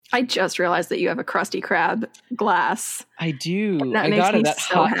I just realized that you have a Krusty Krab glass. I do. That I makes got me it. That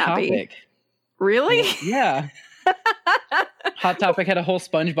so Hot happy. Topic. Really? Yeah. Hot Topic had a whole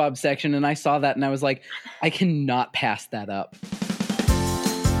SpongeBob section, and I saw that, and I was like, I cannot pass that up.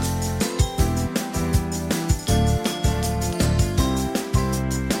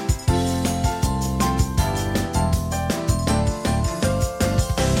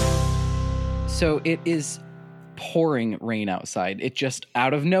 So it is pouring rain outside. It just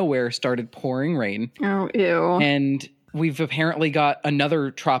out of nowhere started pouring rain. Oh, ew. And we've apparently got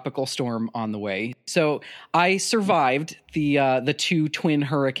another tropical storm on the way. So I survived the two twin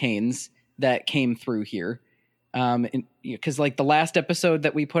hurricanes that came through here. Because like the last episode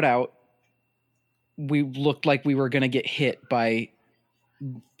that we put out, we looked like we were going to get hit by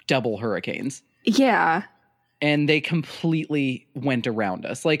double hurricanes. Yeah. And they completely went around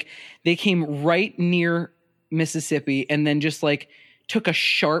us. Like they came right near Mississippi and then just like took a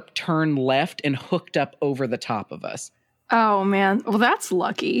sharp turn left and hooked up over the top of us. Oh, man. Well, that's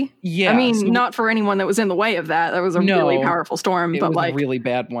lucky. Yeah. I mean, not for anyone that was in the way of that. That was a really powerful storm. It but was like a really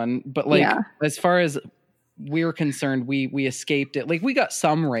bad one. But like, as far as we're concerned, we escaped it. Like we got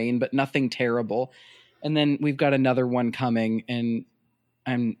some rain, but nothing terrible. And then we've got another one coming, and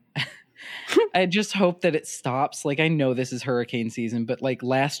I just hope that it stops. Like, I know this is hurricane season, but like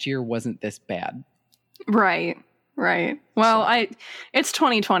last year wasn't this bad. Right. Well, it's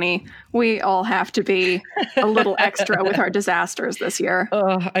 2020. We all have to be a little extra with our disasters this year.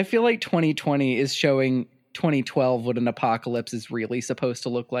 I feel like 2020 is showing 2012 what an apocalypse is really supposed to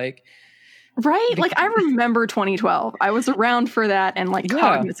look like. Right? Like, I remember 2012. I was around for that and like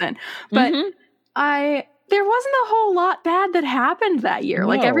cognizant. But there wasn't a whole lot bad that happened that year.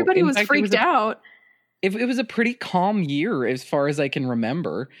 Like everybody was freaked out. It was a pretty calm year as far as I can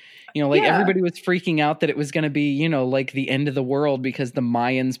remember. You know, like everybody was freaking out that it was going to be, you know, like the end of the world because the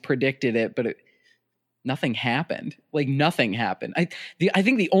Mayans predicted it, but nothing happened. Like nothing happened. I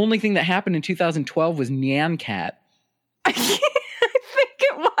think the only thing that happened in 2012 was Nyan Cat. I think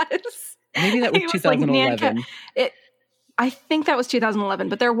it was. Maybe that was 2011. I think that was 2011,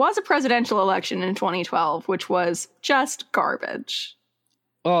 but there was a presidential election in 2012, which was just garbage.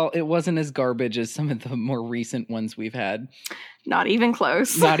 Well, it wasn't as garbage as some of the more recent ones we've had. Not even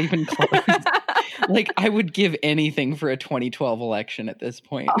close. Not even close. Like, I would give anything for a 2012 election at this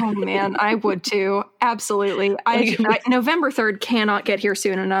point. Oh, man, I would too. Absolutely. November 3rd cannot get here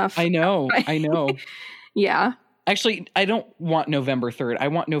soon enough. I know. Yeah. Actually, I don't want November 3rd. I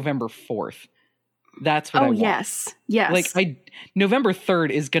want November 4th. That's what I want. Yes. Like, November 3rd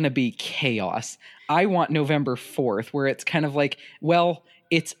is going to be chaos. I want November 4th, where it's kind of like, well,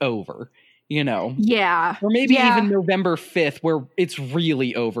 it's over, you know? Yeah. Or maybe even November 5th, where it's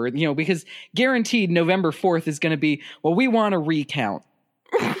really over, you know, because guaranteed November 4th is going to be, well, we want to recount.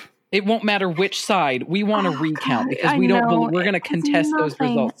 It won't matter which side. We want to recount because we're going to contest those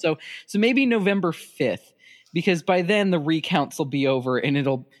results. So maybe November 5th, because by then the recounts will be over and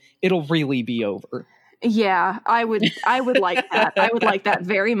it'll really be over. Yeah, I would like that. I would like that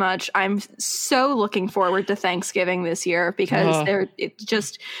very much. I'm so looking forward to Thanksgiving this year because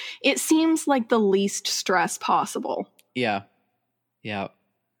it seems like the least stress possible. Yeah. Yeah.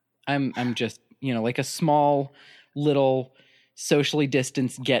 I'm just, you know, like a small little socially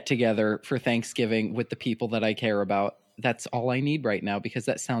distanced get together for Thanksgiving with the people that I care about. That's all I need right now because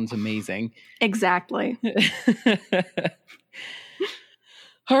that sounds amazing. Exactly.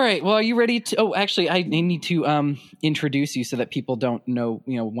 All right. Well, are you ready to? Oh, actually, I need to introduce you so that people don't know,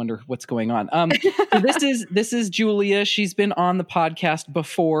 wonder what's going on. So this is Julia. She's been on the podcast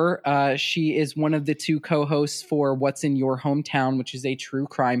before. She is one of the two co-hosts for What's in Your Hometown, which is a true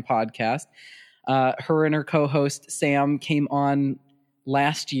crime podcast. Her and her co-host Sam came on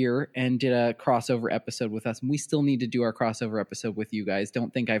last year and did a crossover episode with us. And we still need to do our crossover episode with you guys.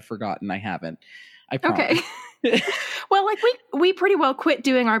 Don't think I've forgotten. I haven't. I promise. Okay. Well, like we pretty well quit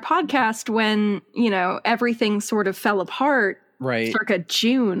doing our podcast when, everything sort of fell apart. Right. Circa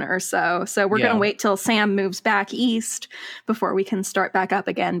June or so. So we're going to wait till Sam moves back east before we can start back up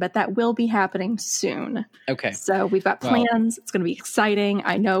again. But that will be happening soon. Okay. So we've got plans. It's going to be exciting.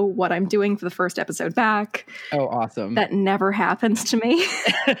 I know what I'm doing for the first episode back. Oh, awesome. That never happens to me.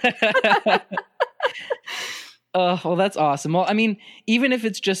 Well, that's awesome. Well, I mean, even if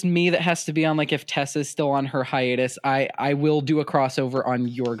it's just me that has to be on, like if Tessa's still on her hiatus, I will do a crossover on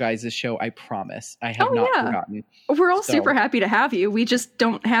your guys' show. I promise. I have not forgotten. We're all super happy to have you. We just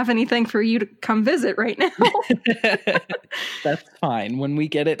don't have anything for you to come visit right now. That's fine. When we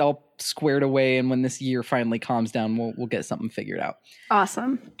get it all squared away, and when this year finally calms down, we'll get something figured out.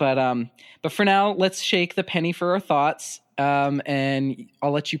 Awesome. But for now, let's shake the penny for our thoughts. And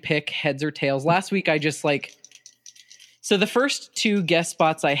I'll let you pick heads or tails. Last week, I just so the first 2 guest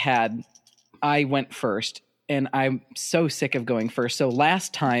spots I had, I went first, and I'm so sick of going first. So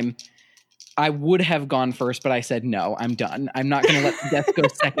last time I would have gone first, but I said, no, I'm done. I'm not going to let the guest go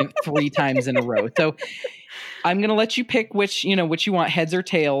second 3 times in a row. So I'm going to let you pick which you want, heads or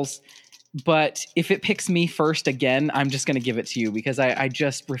tails. But if it picks me first again, I'm just going to give it to you because I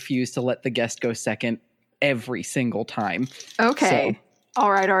just refuse to let the guest go second every single time. Okay. So.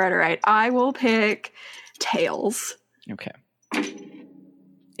 All right. I will pick tails. Okay.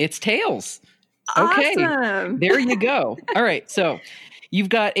 It's tails. Okay. Awesome. There you go. All right. So you've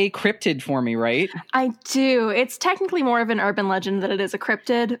got a cryptid for me, right? I do. It's technically more of an urban legend than it is a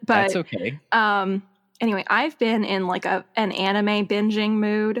cryptid, but that's okay. Anyway, I've been in an anime binging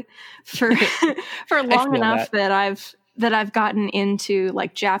mood for long enough that I've gotten into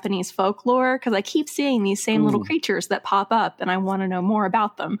Japanese folklore because I keep seeing these same little creatures that pop up, and I want to know more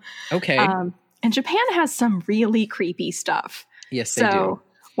about them. Okay. And Japan has some really creepy stuff. Yes, they do.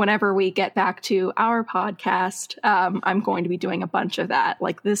 Whenever we get back to our podcast, I'm going to be doing a bunch of that.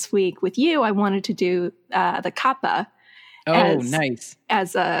 Like this week with you, I wanted to do the kappa. Nice.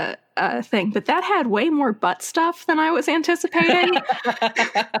 As a thing. But that had way more butt stuff than I was anticipating.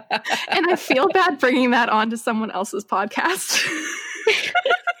 And I feel bad bringing that onto someone else's podcast.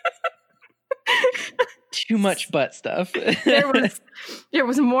 Too much butt stuff. There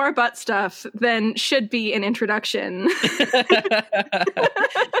was more butt stuff than should be an introduction.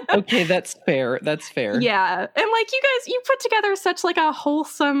 Okay, that's fair. Yeah. And you put together such a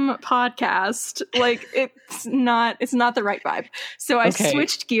wholesome podcast. It's not the right vibe. So I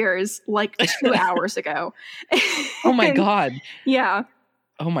switched gears 2 hours ago. Oh my God. Yeah.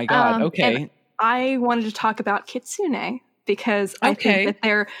 Oh my God. Okay. I wanted to talk about kitsune because I think that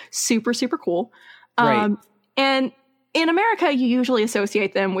they're super, super cool. Right. And in America, you usually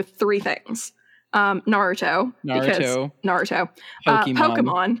associate them with 3 things. Naruto. Because Naruto.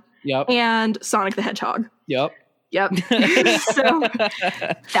 Pokemon. Yep. And Sonic the Hedgehog. Yep. So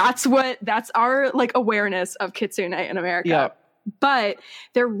that's our awareness of kitsune in America. Yep. But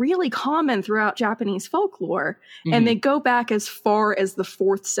they're really common throughout Japanese folklore, and they go back as far as the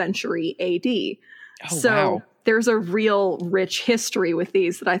 4th century AD. Wow. There's a real rich history with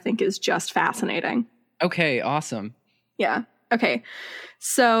these that I think is just fascinating. Okay, awesome. Yeah. Okay.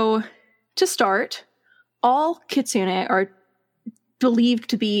 So to start, all kitsune are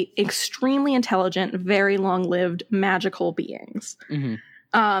believed to be extremely intelligent, very long-lived magical beings.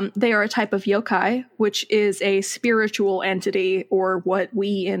 They are a type of yokai, which is a spiritual entity, or what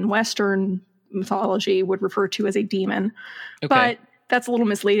we in Western mythology would refer to as a demon. Okay. But that's a little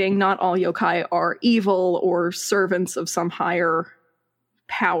misleading. Not all yokai are evil or servants of some higher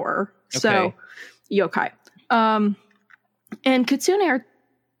power. Okay. So, yokai. And kitsune are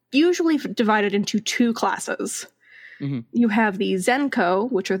usually divided into 2 classes. You have the zenko,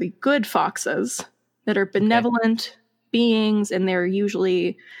 which are the good foxes that are benevolent beings, and they're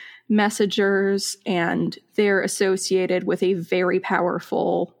usually messengers, and they're associated with a very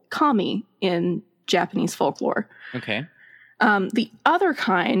powerful kami in Japanese folklore. Okay. The other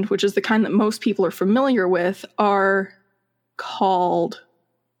kind, which is the kind that most people are familiar with, are called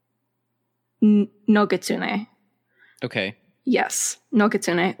nogitsune. Okay. Yes,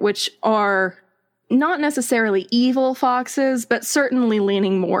 nogitsune, which are not necessarily evil foxes, but certainly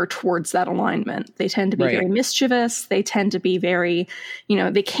leaning more towards that alignment. They tend to be very mischievous. They tend to be very,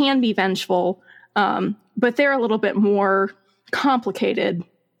 they can be vengeful, but they're a little bit more complicated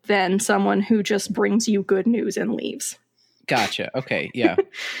than someone who just brings you good news and leaves. Gotcha. Okay. Yeah.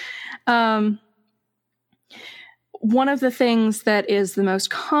 One of the things that is the most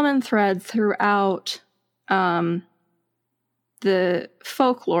common thread throughout the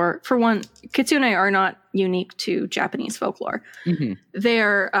folklore, for one, kitsune are not unique to Japanese folklore.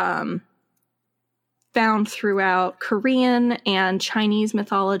 They're found throughout Korean and Chinese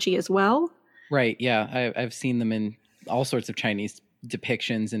mythology as well. Right. Yeah. I've seen them in all sorts of Chinese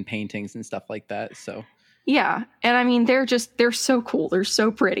depictions and paintings and stuff like that. So. Yeah. And I mean, they're so cool. They're so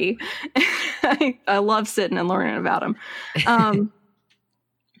pretty. I love sitting and learning about them.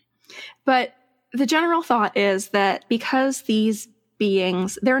 But the general thought is that because these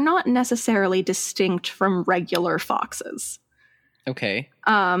beings, they're not necessarily distinct from regular foxes. Okay.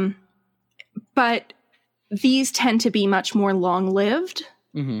 But these tend to be much more long-lived.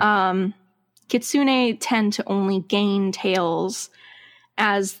 Kitsune tend to only gain tails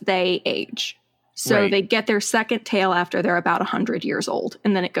as they age. So Right. they get their second tail after they're about 100 years old,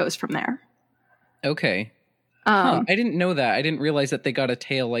 and then it goes from there. Okay. I didn't know that. I didn't realize that they got a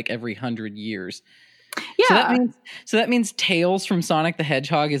tail like every 100 years. Yeah. So that means Tails from Sonic the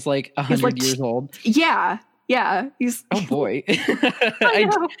Hedgehog is like 100 years old. Yeah. Yeah. He's Oh boy. I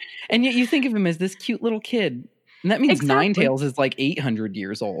know. And yet you think of him as this cute little kid. And that means Exactly. Ninetales is like 800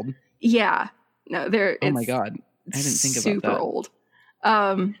 years old. Yeah. No, Oh my god. I didn't think about super that. old.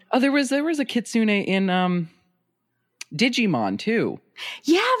 Oh, there was a Kitsune in Digimon too.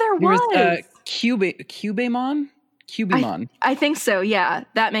 Yeah, there There was. was Cubemon? Cubemon. I think so. Yeah,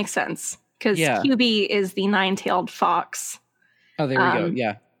 that makes sense because Yeah. QB is the nine-tailed fox Oh, there we go.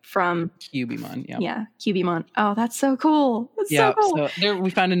 Yeah. from Cubemon. Yeah. QBmon. Oh, that's so cool. That's Yeah. so cool. So there we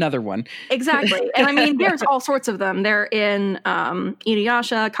found another one. Exactly. And I mean, there's all sorts of them. They're in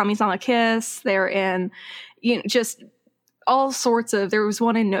Inuyasha, Kamisama Kiss. They're in, just all sorts of. There was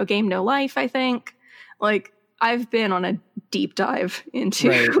one in No Game, No Life, I think. Like, I've been on a deep dive into.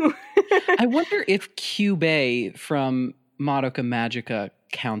 Right. I wonder if Kyubey from Madoka Magica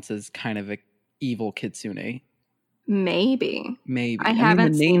counts as kind of a evil kitsune. Maybe. Maybe. I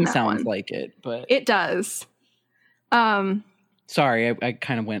haven't the seen name that sounds one. like it, but It does. sorry, I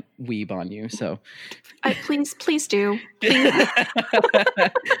kind of went weeb on you. So, Please do. Please.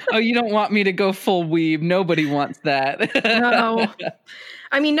 oh, you don't want me to go full weeb? Nobody wants that. No.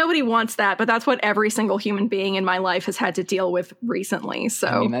 I mean, nobody wants that, but that's what every single human being in my life has had to deal with recently. So,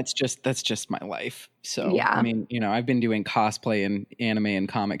 I mean, that's just my life. So, Yeah. I mean, I've been doing cosplay and anime and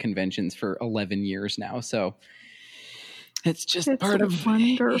comic conventions for 11 years now. So, it's just it's part of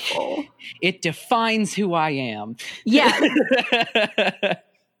wonderful. it defines who I am. Yeah.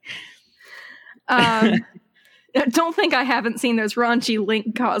 Don't think I haven't seen those raunchy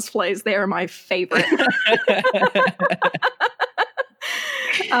Link cosplays. They are my favorite.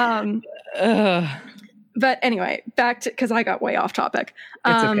 But anyway, back to, because I got way off topic.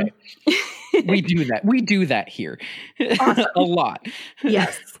 It's okay. We do that. We do that here. Awesome. A lot.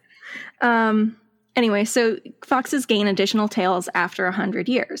 Yes. Anyway, so foxes gain additional tails after 100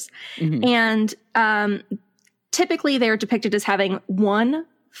 years. Mhm. And typically they're depicted as having 1,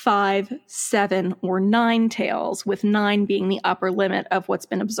 5, 7, or 9 tails, with 9 being the upper limit of what's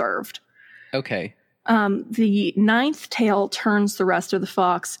been observed. Okay. The 9th tail turns the rest of the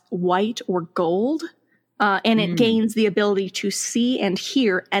fox white or gold, and it gains the ability to see and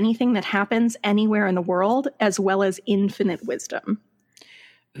hear anything that happens anywhere in the world, as well as infinite wisdom.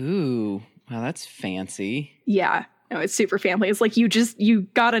 Ooh, wow, that's fancy. Yeah, no, it's super family. It's like you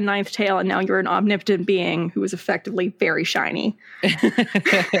got a 9th tail, and now you're an omnipotent being who is effectively very shiny.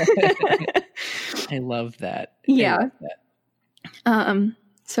 I love that. Yeah. I love that.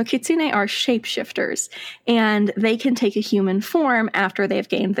 So kitsune are shapeshifters, and they can take a human form after they've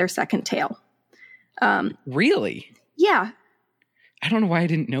gained their second tail. Really? Yeah. I don't know why I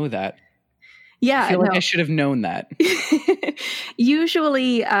didn't know that. Yeah. I feel like I should have known that.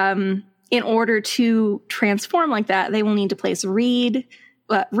 Usually, in order to transform like that, they will need to place reeds,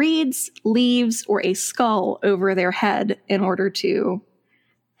 leaves, or a skull over their head in order to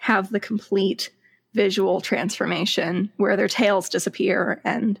have the complete visual transformation where their tails disappear.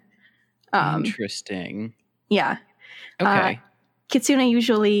 And Interesting. yeah. Okay. Kitsune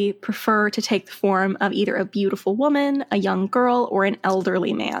usually prefer to take the form of either a beautiful woman, a young girl, or an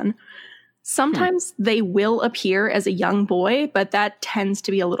elderly man. Sometimes they will appear as a young boy, but that tends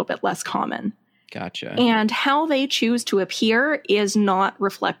to be a little bit less common. Gotcha. And how they choose to appear is not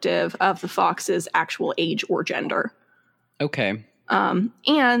reflective of the fox's actual age or gender. Okay.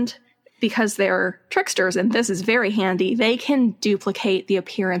 And because they're tricksters, and this is very handy, they can duplicate the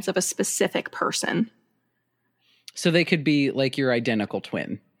appearance of a specific person. So they could be like your identical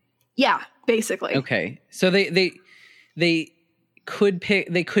twin. Yeah, basically. Okay. So they could pick,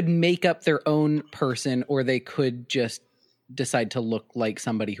 they could make up their own person, or they could just decide to look like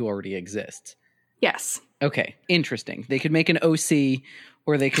somebody who already exists. Yes. Okay. Interesting. They could make an OC,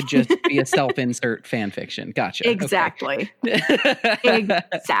 or they could just be a self-insert fan fiction. Gotcha. Exactly. Okay.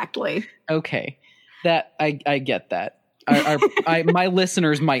 Exactly. Okay. That I get that. My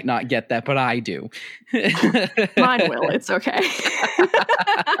listeners might not get that, but I do. Mine will. It's okay.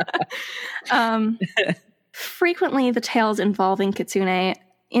 Frequently, the tales involving kitsune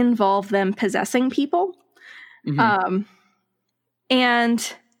involve them possessing people. Mhm.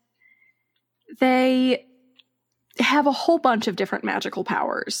 And they have a whole bunch of different magical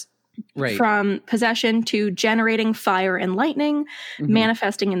powers. Right. From possession to generating fire and lightning, Mhm.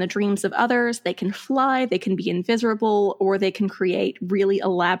 manifesting in the dreams of others. They can fly, they can be invisible, or they can create really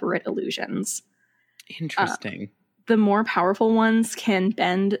elaborate illusions. Interesting. the more powerful ones can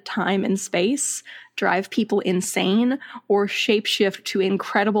bend time and space, drive people insane, or shapeshift to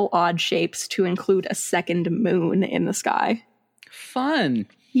incredible odd shapes to include a second moon in the sky. Fun.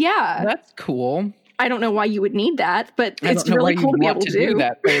 Yeah. That's cool. I don't know why you would need that, but it's really cool to be able to do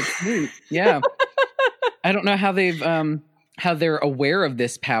that. But it's neat. Yeah. I don't know how they're aware of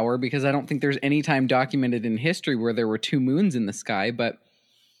this power, because I don't think there's any time documented in history where there were two moons in the sky, but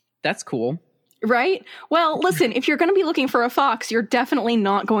that's cool. Right? Well, listen, if you're going to be looking for a fox, you're definitely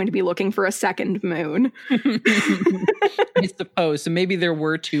not going to be looking for a second moon. I suppose. So maybe there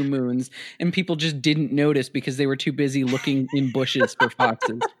were two moons and people just didn't notice because they were too busy looking in bushes for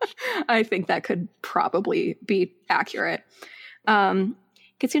foxes. I think that could probably be accurate.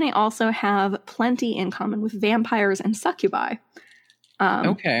 Kitsune also have plenty in common with vampires and succubi.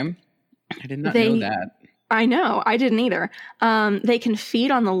 Okay. I did not know that. I know. I didn't either. They can feed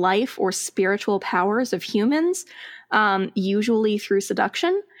on the life or spiritual powers of humans, usually through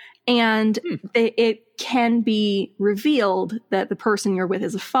seduction. And it can be revealed that the person you're with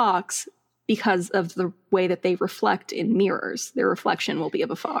is a fox because of the way that they reflect in mirrors. Their reflection will be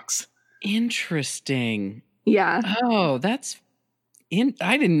of a fox. Interesting. Yeah. Oh,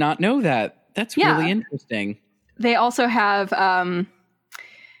 I did not know that. That's really interesting. They also have...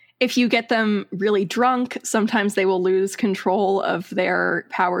 if you get them really drunk, sometimes they will lose control of their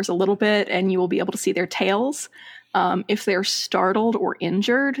powers a little bit, and you will be able to see their tails. If they're startled or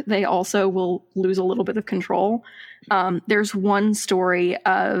injured, they also will lose a little bit of control. There's one story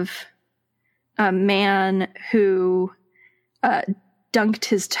of a man who dunked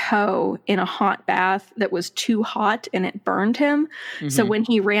his toe in a hot bath that was too hot, and it burned him. Mm-hmm. So when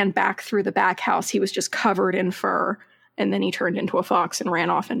he ran back through the back house, he was just covered in fur. And then he turned into a fox and ran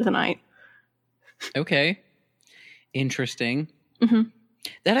off into the night. Okay. Interesting. Mm-hmm.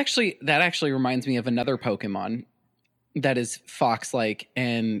 That actually reminds me of another Pokemon that is fox-like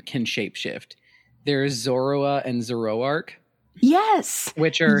and can shapeshift. There's Zorua and Zoroark. Yes.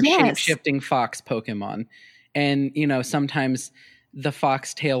 Which are shape-shifting fox Pokemon. And, sometimes the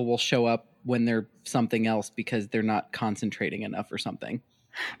fox tail will show up when they're something else because they're not concentrating enough or something.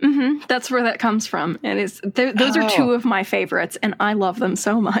 Mm-hmm. That's where that comes from. And those are two of my favorites, and I love them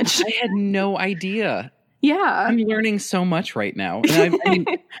so much. I had no idea. Yeah. I'm learning so much right now. And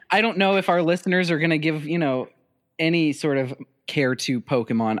I don't know if our listeners are going to give, any sort of care to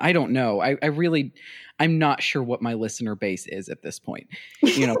Pokemon. I don't know. I'm not sure what my listener base is at this point.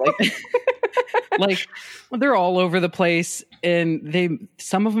 Like they're all over the place, and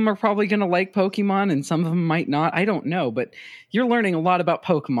some of them are probably going to like Pokemon and some of them might not. I don't know, but you're learning a lot about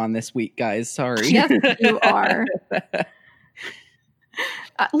Pokemon this week, guys. Sorry. Yes, you are.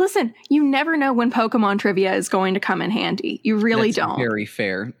 Listen, you never know when Pokemon trivia is going to come in handy. You really don't. Very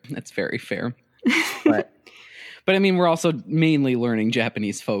fair. That's very fair. But we're also mainly learning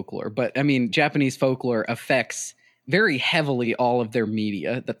Japanese folklore. But Japanese folklore affects very heavily all of their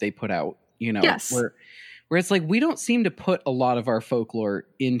media that they put out. Yes. Where it's like we don't seem to put a lot of our folklore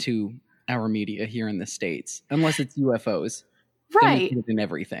into our media here in the States, unless it's UFOs. Right. In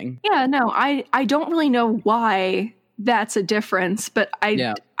everything. Yeah, no, I don't really know why that's a difference, but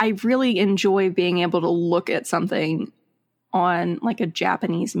I really enjoy being able to look at something on like a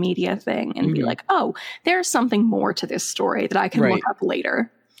Japanese media thing and be like, oh, there's something more to this story that I can look up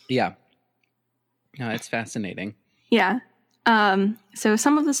later. Yeah. No, it's fascinating. Yeah. So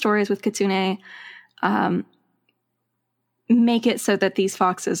some of the stories with Kitsune make it so that these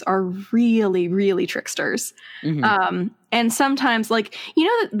foxes are really, really tricksters. Mm-hmm. And sometimes, like,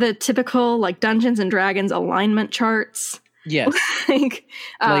 the typical like Dungeons and Dragons alignment charts. Yes. like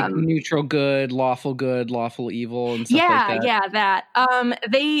neutral good, lawful evil, and stuff like that. Yeah, that.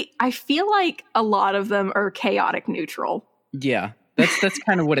 I feel like a lot of them are chaotic neutral. Yeah. That's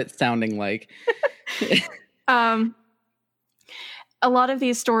kind of what it's sounding like. A lot of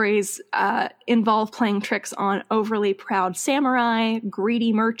these stories involve playing tricks on overly proud samurai,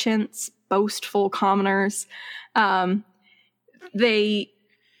 greedy merchants, boastful commoners. The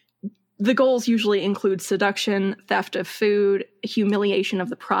goals usually include seduction, theft of food, humiliation of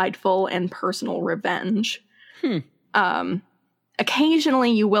the prideful, and personal revenge.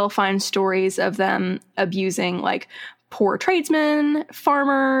 Occasionally, you will find stories of them abusing, like, poor tradesmen,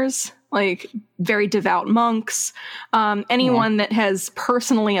 farmers, like very devout monks. Anyone that has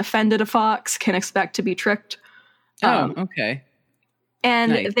personally offended a fox can expect to be tricked. Okay.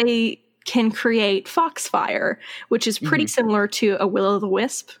 And nice. They can create foxfire, which is pretty similar to a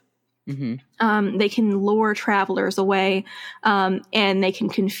will-o'-the-wisp. Mm-hmm. They can lure travelers away, and they can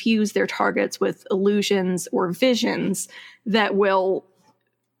confuse their targets with illusions or visions that will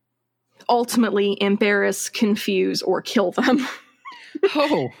ultimately embarrass, confuse, or kill them.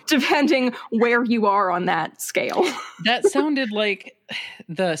 Oh, depending where you are on that scale. That sounded like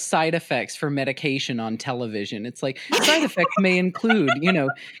the side effects for medication on television. It's like side effects may include,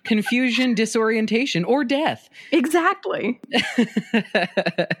 confusion, disorientation, or death. Exactly.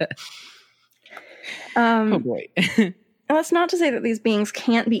 Oh boy. That's not to say that these beings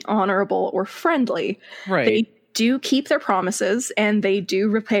can't be honorable or friendly. Right. They do keep their promises and they do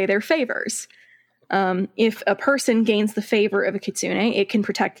repay their favors. If a person gains the favor of a kitsune, it can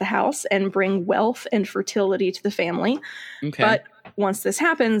protect the house and bring wealth and fertility to the family. Okay. But once this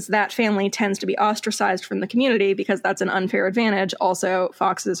happens, that family tends to be ostracized from the community because that's an unfair advantage. Also,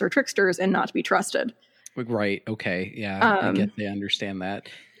 foxes are tricksters and not to be trusted. Right. Okay. Yeah. I guess they understand that.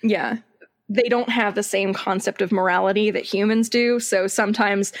 Yeah. They don't have the same concept of morality that humans do. So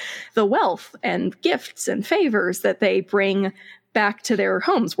sometimes the wealth and gifts and favors that they bring back to their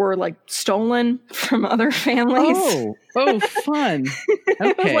homes were like stolen from other families. Oh, fun.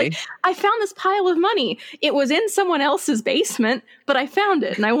 Okay. Like, I found this pile of money. It was in someone else's basement, but I found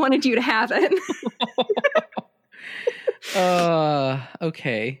it and I wanted you to have it.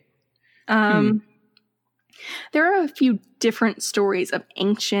 Okay. There are a few different stories of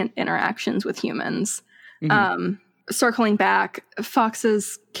ancient interactions with humans. Mm-hmm. Circling back,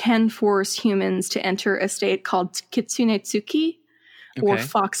 foxes can force humans to enter a state called kitsunetsuki, or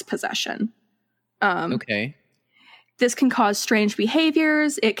fox possession. Okay. This can cause strange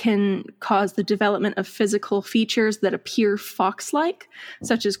behaviors. It can cause the development of physical features that appear fox-like,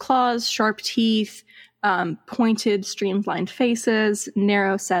 such as claws, sharp teeth, pointed, streamlined faces,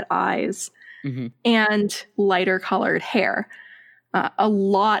 narrow-set eyes, and lighter-colored hair. A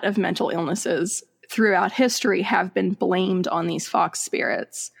lot of mental illnesses throughout history have been blamed on these fox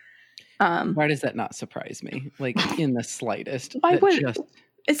spirits. Why does that not surprise me? Like, in the slightest. Why would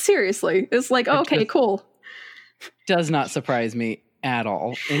seriously? It's like, okay, cool. Does not surprise me at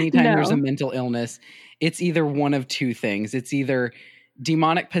all. Anytime there's a mental illness, it's either one of two things. It's either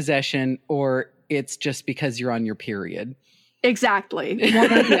demonic possession or it's just because you're on your period. Exactly.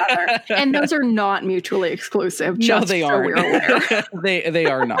 One or the other. And those are not mutually exclusive. No, they aren't. We're aware. They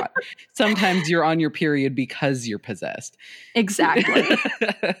are not. Sometimes you're on your period because you're possessed. Exactly.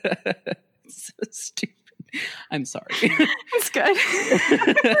 So stupid. I'm sorry. It's good.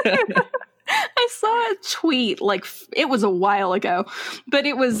 I saw a tweet, like, it was a while ago, but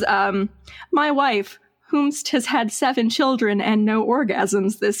it was my wife, whomst has had 7 children and no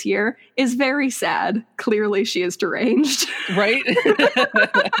orgasms this year, is very sad. Clearly she is deranged. Right?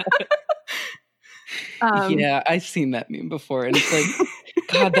 Yeah, I've seen that meme before. And it's like,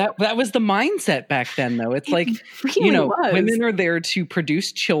 God, that was the mindset back then, though. It's like, really was. Women are there to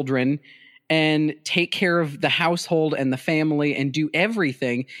produce children and take care of the household and the family and do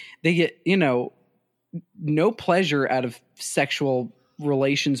everything. They get, no pleasure out of sexual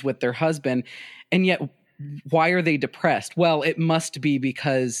relations with their husband. And yet, why are they depressed? Well, it must be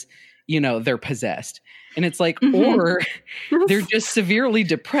because, they're possessed. And it's like, or they're just severely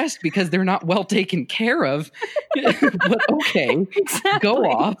depressed because they're not well taken care of. But okay, exactly. Go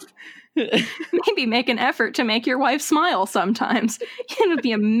off. Maybe make an effort to make your wife smile sometimes. You would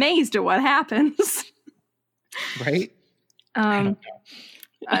be amazed at what happens. Right? I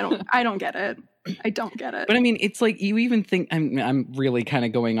don't get it. I don't get it. But I mean, it's like you even think I'm really kind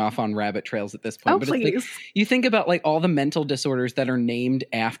of going off on rabbit trails at this point. Oh, but please. It's like, you think about like all the mental disorders that are named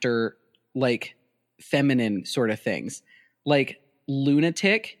after like feminine sort of things. Like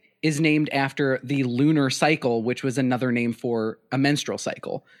lunatic is named after the lunar cycle, which was another name for a menstrual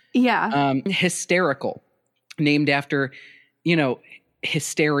cycle. Yeah. Hysterical, named after,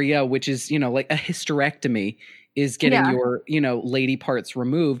 hysteria, which is, like a hysterectomy is getting your, lady parts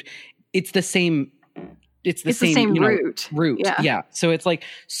removed. It's the same. It's the same root. Yeah. So it's like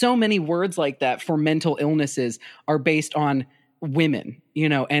so many words like that for mental illnesses are based on women,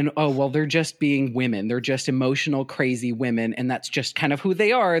 and they're just being women. They're just emotional, crazy women. And that's just kind of who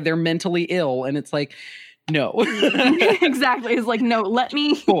they are. They're mentally ill. And it's like, no. Exactly. It's like, no, let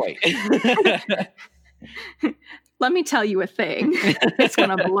me. Boy. Let me tell you a thing. It's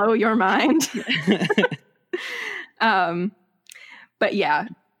going to blow your mind. But yeah.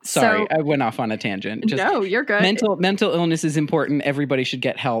 Sorry, I went off on a tangent. No, you're good. Mental illness is important. Everybody should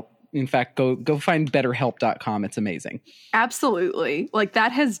get help. In fact, go find betterhelp.com. It's amazing. Absolutely. Like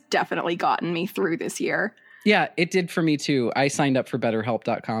that has definitely gotten me through this year. Yeah, it did for me too. I signed up for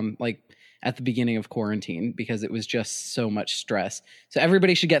betterhelp.com like at the beginning of quarantine because it was just so much stress. So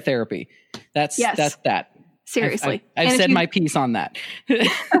everybody should get therapy. That's that. Seriously. I've said my piece on that.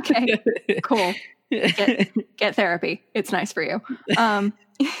 Okay, cool. Get therapy. It's nice for you.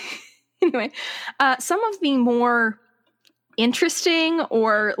 Anyway, some of the more interesting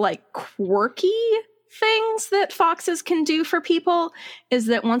or like quirky things that foxes can do for people is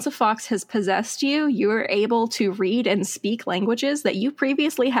that once a fox has possessed you, you are able to read and speak languages that you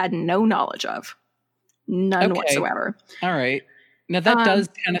previously had no knowledge of. None whatsoever. All right. Now that does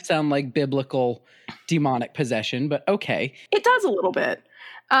kind of sound like biblical demonic possession, but okay. It does a little bit.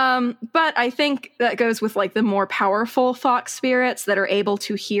 But I think that goes with like the more powerful fox spirits that are able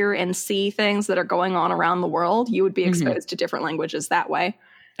to hear and see things that are going on around the world. You would be exposed to different languages that way.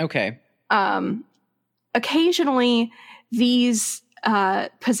 Okay. Occasionally, these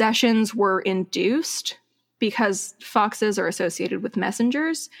possessions were induced because foxes are associated with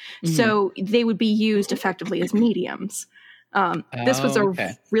messengers. So they would be used effectively as mediums. This was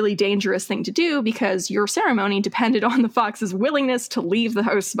a really dangerous thing to do because your ceremony depended on the fox's willingness to leave the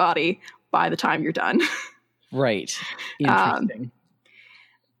host's body by the time you're done. Right. Interesting.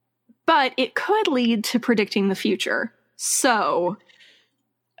 But it could lead to predicting the future. So.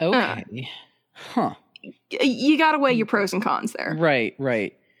 Okay. You got to weigh your pros and cons there.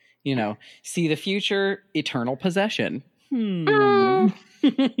 Right. You know, see the future, eternal possession. Worth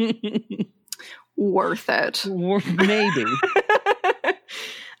it. Maybe.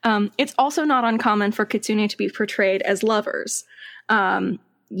 It's also not uncommon for kitsune to be portrayed as lovers.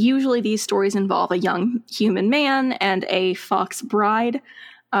 Usually these stories involve a young human man and a fox bride.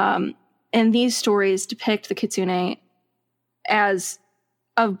 And these stories depict the kitsune as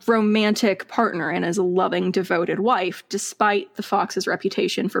a romantic partner and as a loving, devoted wife, despite the fox's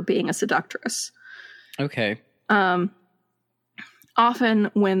reputation for being a seductress. Okay.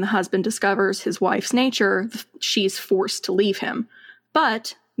 Often when the husband discovers his wife's nature, she's forced to leave him.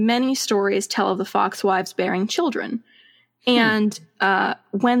 But many stories tell of the fox wives bearing children. And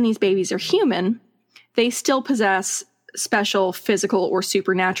when these babies are human, they still possess special physical or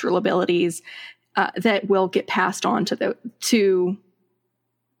supernatural abilities that will get passed on to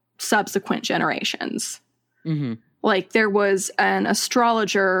subsequent generations. Like there was an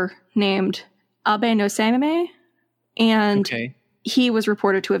astrologer named Abe no Seimei, and he was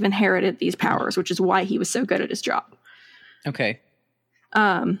reported to have inherited these powers, which is why he was so good at his job. Okay.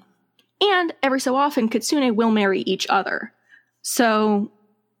 And every so often, kitsune will marry each other. So,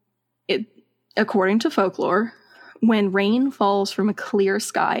 according to folklore, when rain falls from a clear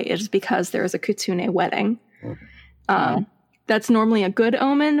sky, it is because there is a kitsune wedding. That's normally a good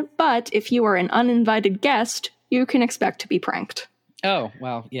omen, but if you are an uninvited guest, you can expect to be pranked. Oh,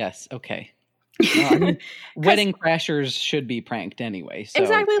 well, yes. Okay. Well, I mean, wedding crashers should be pranked anyway. So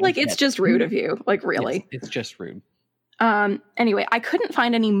exactly. Like, it's just rude of you. Like, really. It's just rude. Anyway, I couldn't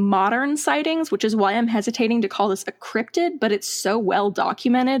find any modern sightings, which is why I'm hesitating to call this a cryptid, but it's so well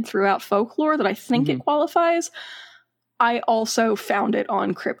documented throughout folklore that I think it qualifies. I also found it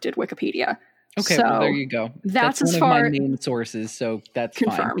on Cryptid Wikipedia. Okay, so well, there you go. That's as one far of my main sources, so that's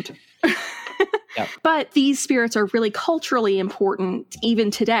confirmed. Fine. Yep. But these spirits are really culturally important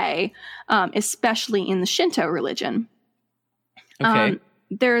even today, especially in the Shinto religion. Okay.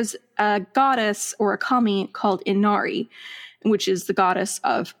 There's a goddess or a kami called Inari, which is the goddess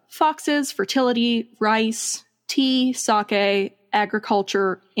of foxes, fertility, rice, tea, sake,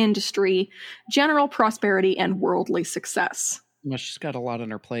 agriculture, industry, general prosperity, and worldly success. Well, she's got a lot on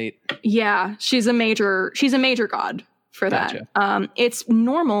her plate. Yeah, she's a major god for that. Gotcha. It's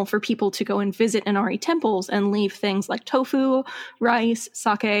normal for people to go and visit Inari temples and leave things like tofu, rice,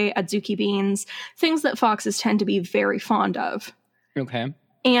 sake, adzuki beans, things that foxes tend to be very fond of. Okay.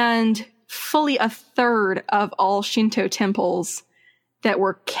 And fully a third of all Shinto temples that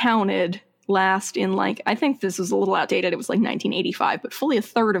were counted last in, like, I think this was a little outdated, it was like 1985, but fully a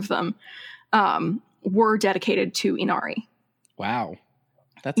third of them were dedicated to Inari. Wow.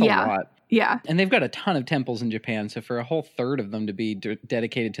 That's a lot. Yeah. And they've got a ton of temples in Japan, so for a whole third of them to be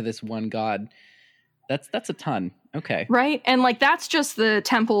dedicated to this one god, that's a ton. Okay. Right? And, like, that's just the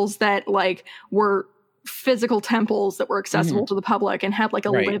temples that, like, were physical temples that were accessible to the public and had, like,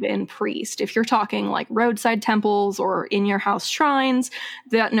 a live-in priest. If you're talking, like, roadside temples or in-your-house shrines,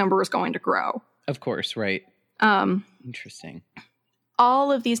 that number is going to grow. Of course, right. Interesting.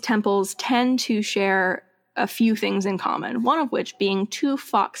 All of these temples tend to share a few things in common, one of which being 2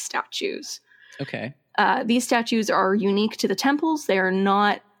 fox statues. Okay. These statues are unique to the temples. They are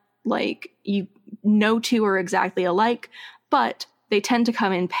not, like, no two are exactly alike, but they tend to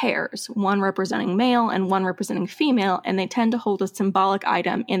come in pairs, one representing male and one representing female, and they tend to hold a symbolic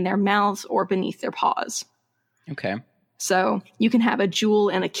item in their mouths or beneath their paws. Okay. So you can have a jewel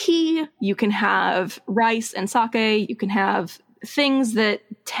and a key, you can have rice and sake, you can have things that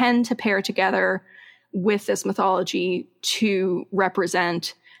tend to pair together with this mythology to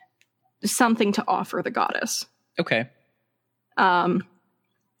represent something to offer the goddess. Okay. And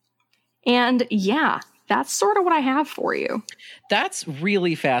yeah, that's sort of what I have for you. That's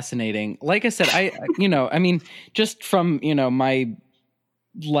really fascinating. Like I said, I mean, just from, my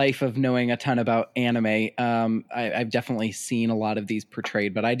life of knowing a ton about anime, I've definitely seen a lot of these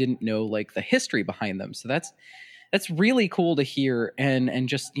portrayed, but I didn't know like the history behind them. So that's really cool to hear. And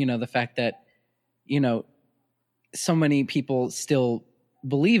just, the fact that, so many people still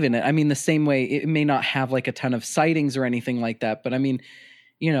believe in it. I mean, the same way it may not have like a ton of sightings or anything like that, but I mean,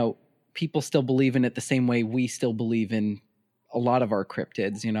 people still believe in it the same way we still believe in a lot of our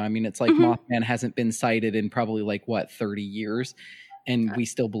cryptids. I mean, it's like Mothman hasn't been sighted in probably like 30 years, and we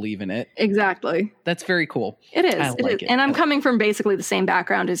still believe in it. Exactly. That's very cool. It is. It is. And I'm coming from basically the same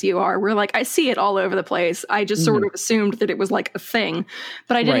background as you are. We're like, I see it all over the place. I just sort of assumed that it was like a thing,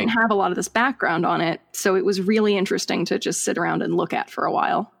 but I didn't have a lot of this background on it. So it was really interesting to just sit around and look at for a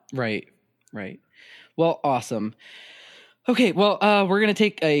while. Right. Well, awesome. Okay, well, we're going to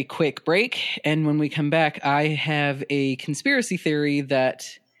take a quick break, and when we come back, I have a conspiracy theory that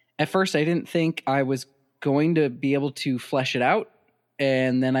at first I didn't think I was going to be able to flesh it out,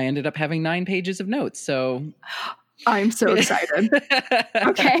 and then I ended up having 9 pages of notes, so... I'm so excited.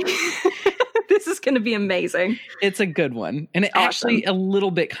 Okay. This is going to be amazing. It's a good one, and it actually a little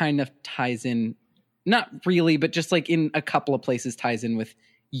bit kind of ties in, not really, but just like in a couple of places ties in with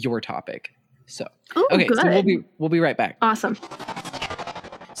your topic. So, ooh, okay, good. so we'll be right back. Awesome.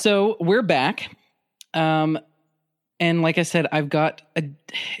 So we're back. And like I said,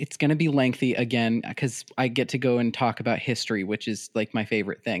 it's going to be lengthy again, because I get to go and talk about history, which is like my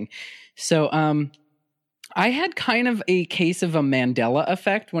favorite thing. So, I had kind of a case of a Mandela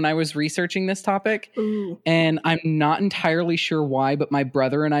effect when I was researching this topic. Ooh. And I'm not entirely sure why, but my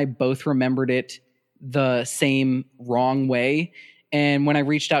brother and I both remembered it the same wrong way. And when I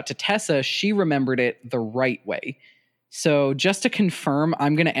reached out to Tessa, she remembered it the right way. So just to confirm,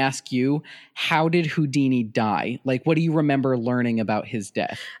 I'm going to ask you, how did Houdini die? Like, what do you remember learning about his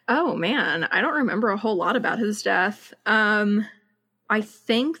death? Oh, man. I don't remember a whole lot about his death. I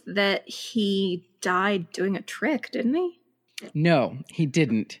think that he died doing a trick, didn't he? No, he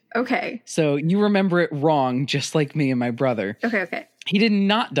didn't. Okay. So you remember it wrong, just like me and my brother. Okay. He did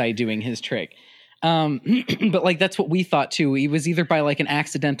not die doing his trick. But like, that's what we thought too. He was either by like an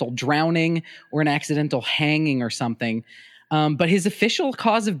accidental drowning or an accidental hanging or something. But his official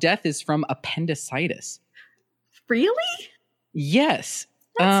cause of death is from appendicitis. Really? Yes.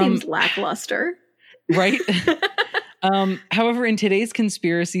 That seems lackluster. Right? However, in today's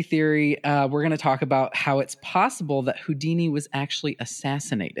conspiracy theory, we're going to talk about how it's possible that Houdini was actually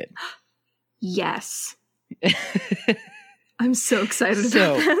assassinated. Yes. I'm so excited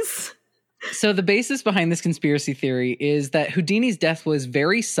about this. So the basis behind this conspiracy theory is that Houdini's death was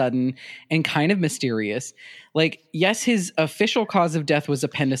very sudden and kind of mysterious. Like, yes, his official cause of death was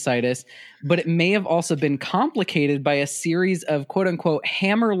appendicitis, but it may have also been complicated by a series of quote-unquote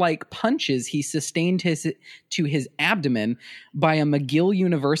hammer-like punches he sustained to his abdomen by a McGill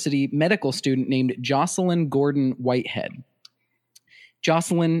University medical student named Jocelyn Gordon Whitehead.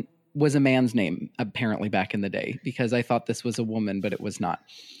 Jocelyn was a man's name, apparently, back in the day, because I thought this was a woman, but it was not.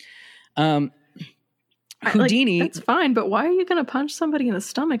 Houdini, that's fine, but why are you going to punch somebody in the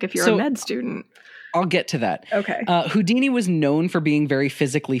stomach if you're a med student? I'll get to that. Okay. Houdini was known for being very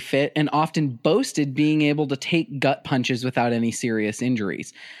physically fit and often boasted being able to take gut punches without any serious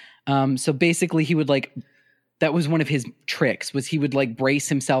injuries. So basically he would that was one of his tricks, was he would brace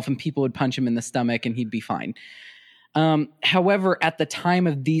himself and people would punch him in the stomach and he'd be fine. However, at the time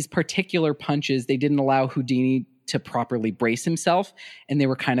of these particular punches, they didn't allow Houdini to properly brace himself, and they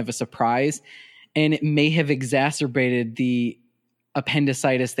were kind of a surprise. And it may have exacerbated the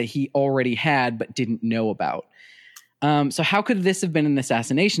appendicitis that he already had but didn't know about. So how could this have been an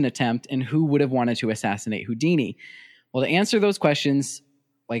assassination attempt, and who would have wanted to assassinate Houdini? Well, to answer those questions,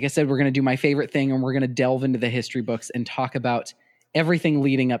 like I said, we're going to do my favorite thing, and we're going to delve into the history books and talk about everything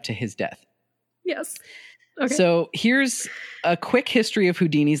leading up to his death. Yes. Okay. So here's a quick history of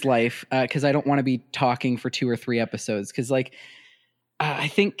Houdini's life, because I don't want to be talking for 2 or 3 episodes, because I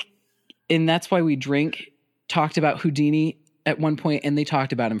think, and That's Why We Drink talked about Houdini at one point, and they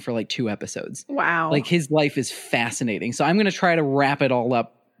talked about him for 2 episodes. Wow. His life is fascinating. So I'm going to try to wrap it all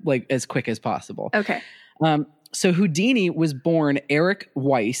up as quick as possible. Okay. So Houdini was born Eric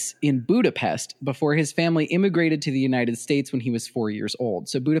Weiss in Budapest before his family immigrated to the United States when he was 4 years old.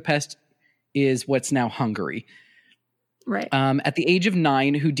 So Budapest is what's now Hungary. Right. At the age of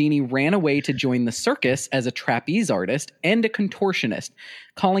 9, Houdini ran away to join the circus as a trapeze artist and a contortionist,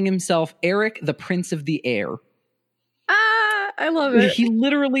 calling himself Eric the Prince of the Air. I love it. He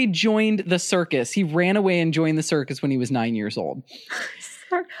literally joined the circus. He ran away and joined the circus when he was 9 years old.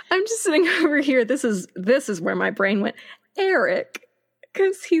 Sorry. I'm just sitting over here. This is where my brain went. Eric,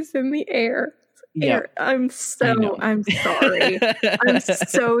 because he's in the air. Yep. I'm sorry. I'm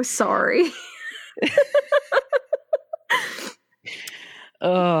so sorry.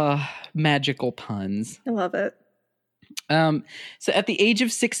 Magical puns. I love it. So at the age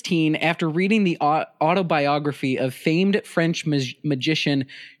of 16, after reading the autobiography of famed French magician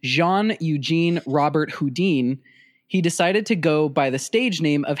Jean-Eugène Robert Houdin, he decided to go by the stage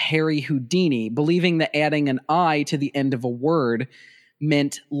name of Harry Houdini, believing that adding an I to the end of a word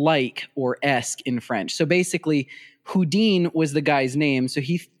meant like or esque in French. So basically, Houdin was the guy's name, so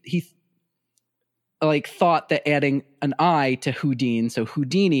he like thought that adding an I to Houdin, so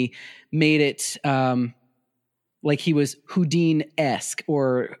Houdini, made it like he was Houdin-esque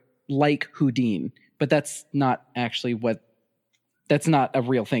or like Houdin. But that's not actually that's not a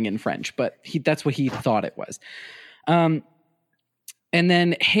real thing in French, but that's what he thought it was. And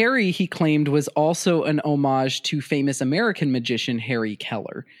then Harry, he claimed, was also an homage to famous American magician Harry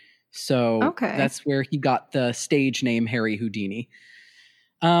Keller. So that's where he got the stage name Harry Houdini.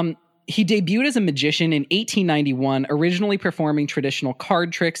 He debuted as a magician in 1891, originally performing traditional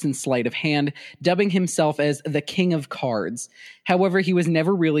card tricks and sleight of hand, dubbing himself as the King of Cards. However, he was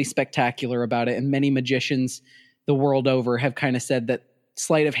never really spectacular about it, and many magicians the world over have kind of said that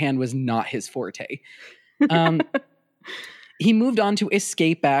sleight of hand was not his forte. He moved on to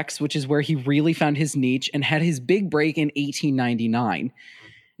escape acts, which is where he really found his niche and had his big break in 1899.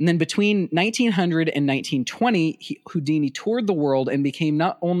 And then between 1900 and 1920, Houdini toured the world and became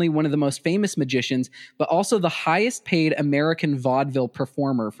not only one of the most famous magicians, but also the highest paid American vaudeville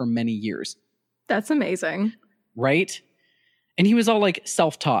performer for many years. That's amazing. Right? And he was all like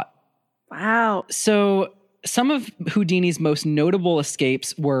self-taught. Wow. So some of Houdini's most notable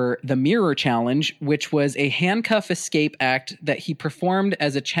escapes were the Mirror Challenge, which was a handcuff escape act that he performed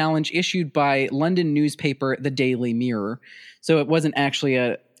as a challenge issued by London newspaper The Daily Mirror. So it wasn't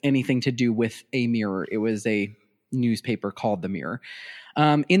actually anything to do with a mirror. It was a newspaper called The Mirror.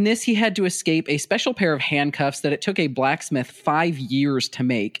 In this, he had to escape a special pair of handcuffs that it took a blacksmith 5 years to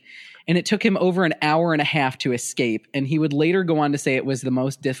make. And it took him over an hour and a half to escape. And he would later go on to say it was the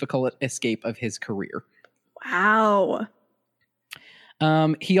most difficult escape of his career. Wow.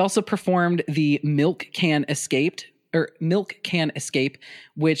 He also performed the milk can escape,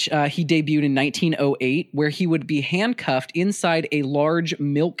 which he debuted in 1908, where he would be handcuffed inside a large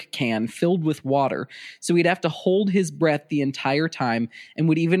milk can filled with water. So he'd have to hold his breath the entire time, and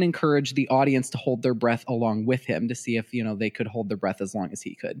would even encourage the audience to hold their breath along with him to see if, they could hold their breath as long as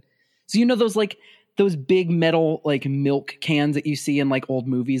he could. So those big metal like milk cans that you see in like old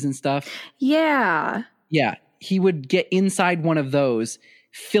movies and stuff? Yeah. Yeah, he would get inside one of those,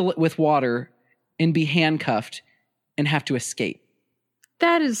 fill it with water, and be handcuffed and have to escape.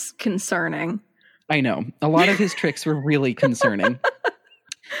 That is concerning. I know. A lot of his tricks were really concerning.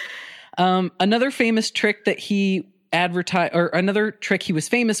 Another famous trick that he advertised, or another trick he was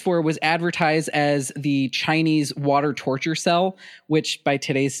famous for, was advertised as the Chinese water torture cell, which by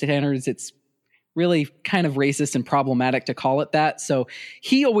today's standards, it's really kind of racist and problematic to call it that. So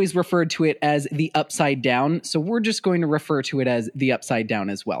he always referred to it as the upside down. So we're just going to refer to it as the upside down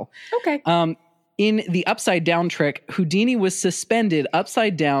as well. Okay. In the upside down trick, Houdini was suspended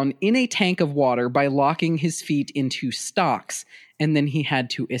upside down in a tank of water by locking his feet into stocks, and then he had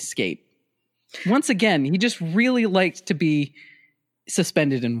to escape. Once again, he just really liked to be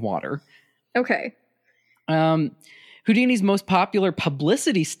suspended in water. Okay. Houdini's most popular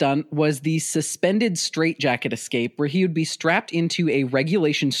publicity stunt was the suspended straitjacket escape, where he would be strapped into a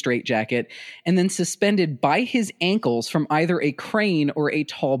regulation straitjacket and then suspended by his ankles from either a crane or a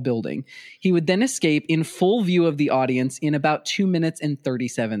tall building. He would then escape in full view of the audience in about 2 minutes and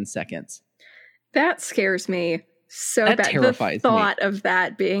 37 seconds. That scares me so that bad. Terrifies the thought of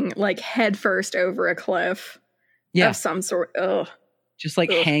that being like headfirst over a cliff of some sort. Ugh. Just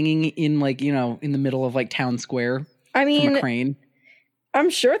like hanging in like, in the middle of like town square. I mean, from a crane. I'm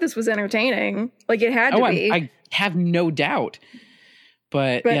sure this was entertaining. Like it had to be. I have no doubt.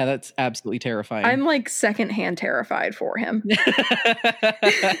 But yeah, that's absolutely terrifying. I'm like secondhand terrified for him.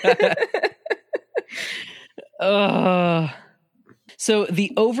 So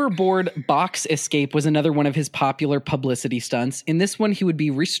the overboard box escape was another one of his popular publicity stunts. In this one, he would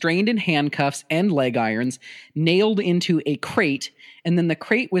be restrained in handcuffs and leg irons, nailed into a crate, and then the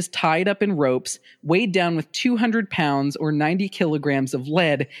crate was tied up in ropes, weighed down with 200 pounds or 90 kilograms of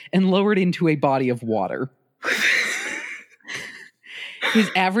lead, and lowered into a body of water. His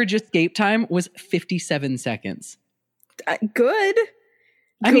average escape time was 57 seconds. Good.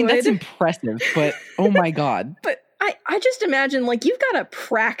 I mean, that's impressive, but oh my God. But I just imagine, like, you've got to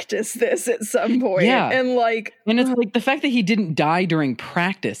practice this at some point. Yeah. And it's like the fact that he didn't die during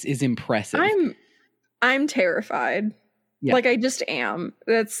practice is impressive. I'm terrified. Yeah. Like, I just am.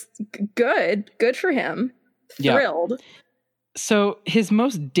 That's good. Good for him. Thrilled. Yeah. So his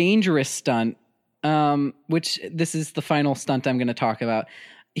most dangerous stunt, which this is the final stunt I'm going to talk about,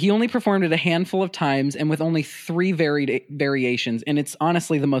 he only performed it a handful of times and with only 3 variations, and it's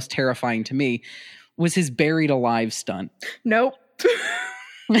honestly the most terrifying to me, was his buried alive stunt. Nope.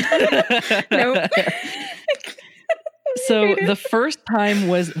 Nope. So the first time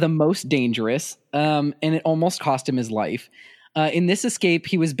was the most dangerous, and it almost cost him his life. In this escape,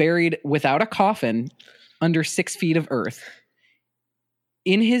 he was buried without a coffin under 6 feet of earth.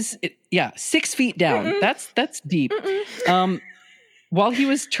 6 feet down. Mm-mm. That's deep. While he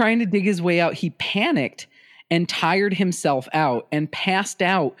was trying to dig his way out, he panicked and tired himself out and passed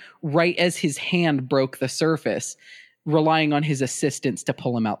out right as his hand broke the surface, relying on his assistants to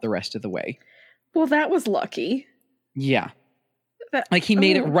pull him out the rest of the way. Well, that was lucky. Yeah. Like he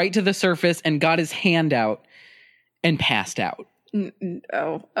made it right to the surface and got his hand out and passed out.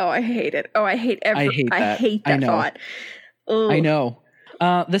 Oh, I hate it. Oh, I hate that I thought. Ugh. I know.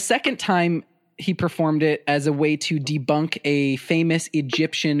 The second time he performed it as a way to debunk a famous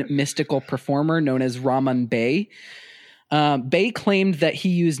Egyptian mystical performer known as Raman Bey. Bey claimed that he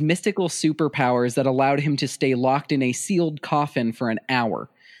used mystical superpowers that allowed him to stay locked in a sealed coffin for an hour.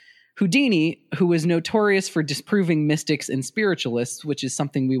 Houdini, who was notorious for disproving mystics and spiritualists, which is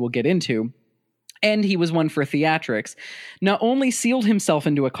something we will get into, and he was one for theatrics, not only sealed himself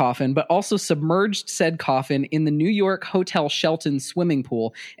into a coffin, but also submerged said coffin in the New York Hotel Shelton swimming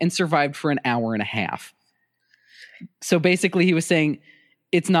pool and survived for an hour and a half. So basically he was saying,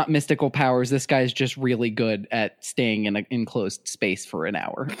 it's not mystical powers. This guy's just really good at staying in an enclosed space for an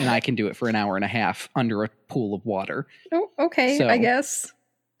hour, and I can do it for an hour and a half under a pool of water. Oh, okay, so, I guess.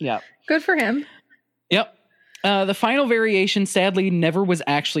 Yeah. Good for him. Yep. The final variation, sadly, never was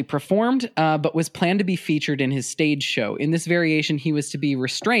actually performed, but was planned to be featured in his stage show. In this variation, he was to be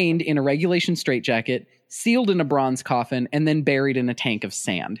restrained in a regulation straitjacket, sealed in a bronze coffin, and then buried in a tank of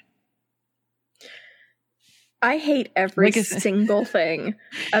sand. I hate every single thing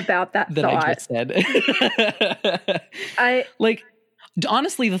about that thought. I just said.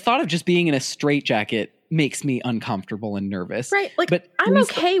 Honestly, the thought of just being in a straitjacket makes me uncomfortable and nervous. Right. Like, but I'm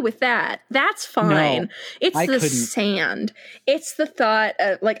okay with that. That's fine. No, it's sand. It's the thought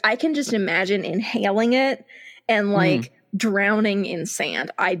of, like, I can just imagine inhaling it and, like, drowning in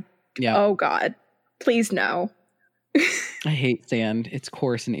sand. Oh, God. Please, no. I hate sand. It's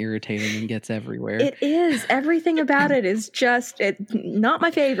coarse and irritating and gets everywhere. It is. Everything about it is just not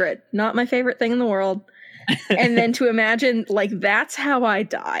my favorite. Not my favorite thing in the world. And then to imagine, like, that's how I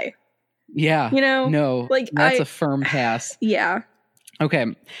die. Yeah. You know? No. Like, that's a firm pass. Yeah. Okay.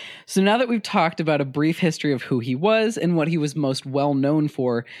 So now that we've talked about a brief history of who he was and what he was most well known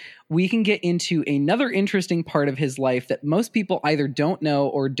for, we can get into another interesting part of his life that most people either don't know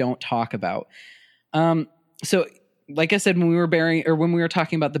or don't talk about. So like I said, when we were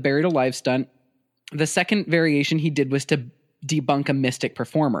talking about the buried alive stunt, the second variation he did was to debunk a mystic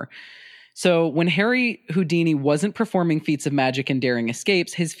performer. So when Harry Houdini wasn't performing feats of magic and daring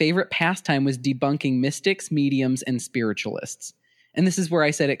escapes, his favorite pastime was debunking mystics, mediums, and spiritualists. And this is where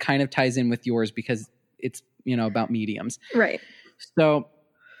I said it kind of ties in with yours because it's, about mediums. Right. So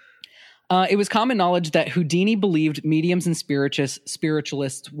it was common knowledge that Houdini believed mediums and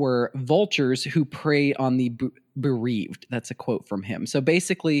spiritualists were vultures who prey on the bereaved. That's a quote from him. So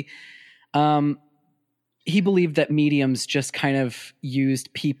basically, he believed that mediums just kind of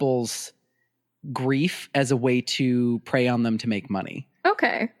used people's grief as a way to prey on them to make money.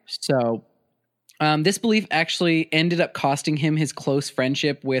 Okay. So this belief actually ended up costing him his close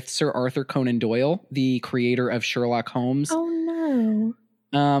friendship with Sir Arthur Conan Doyle, the creator of Sherlock Holmes. Oh,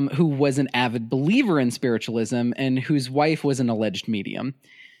 no. Who was an avid believer in spiritualism and whose wife was an alleged medium.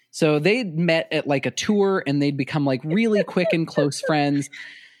 So they met at like a tour and they'd become like really quick and close friends.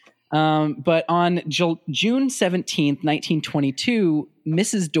 But on June 17th, 1922,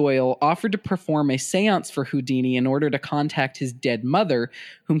 Mrs. Doyle offered to perform a seance for Houdini in order to contact his dead mother,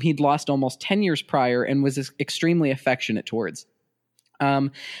 whom he'd lost almost 10 years prior and was extremely affectionate towards.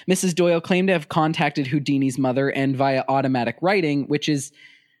 Mrs. Doyle claimed to have contacted Houdini's mother and via automatic writing, which is,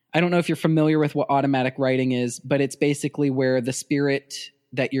 I don't know if you're familiar with what automatic writing is, but it's basically where the spirit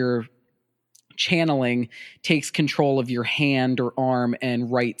that you're channeling takes control of your hand or arm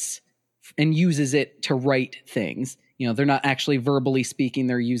and writes and uses it to write things. They're not actually verbally speaking.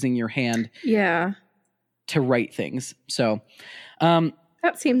 They're using your hand to write things. So,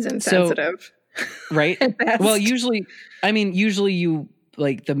 that seems insensitive. Right? Well, usually you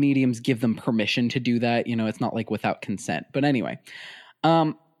like the mediums give them permission to do that. You know, it's not like without consent. But anyway,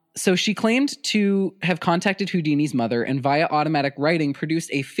 so she claimed to have contacted Houdini's mother and via automatic writing produced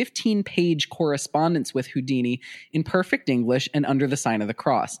a 15-page correspondence with Houdini in perfect English and under the sign of the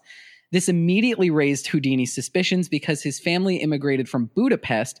cross. This immediately raised Houdini's suspicions because his family immigrated from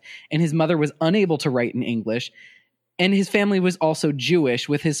Budapest and his mother was unable to write in English. And his family was also Jewish,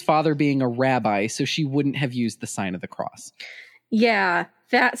 with his father being a rabbi, so she wouldn't have used the sign of the cross. Yeah,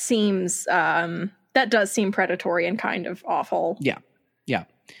 that seems, that does seem predatory and kind of awful. Yeah.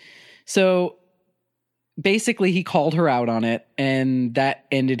 So basically he called her out on it, and that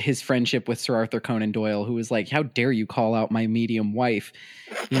ended his friendship with Sir Arthur Conan Doyle, who was like, how dare you call out my medium wife,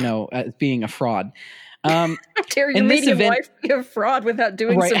 as being a fraud. How dare your medium wife be a fraud without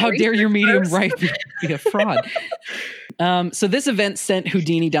doing right? Some how dare your medium first? wife be a fraud? So this event sent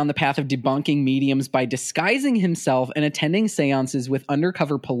Houdini down the path of debunking mediums by disguising himself and attending seances with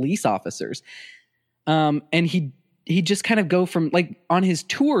undercover police officers. And he just kind of go from, like, on his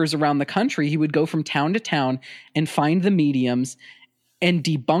tours around the country, he would go from town to town and find the mediums and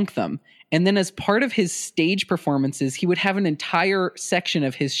debunk them. And then as part of his stage performances, he would have an entire section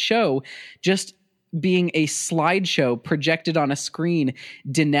of his show just being a slideshow projected on a screen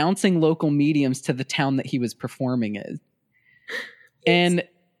denouncing local mediums to the town that he was performing in. And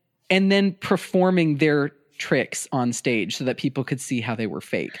then performing their tricks on stage so that people could see how they were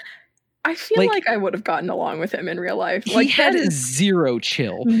fake. I feel like I would have gotten along with him in real life. He had zero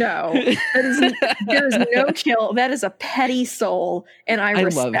chill. No, there is no chill. That is a petty soul, and I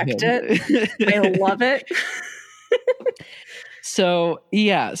respect it. I love it. So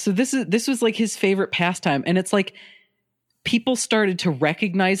this was like his favorite pastime, and it's like people started to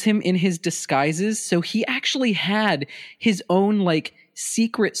recognize him in his disguises. So he actually had his own like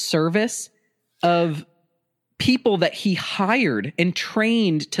secret service of people that he hired and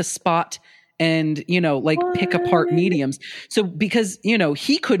trained to spot and, pick apart mediums. So because,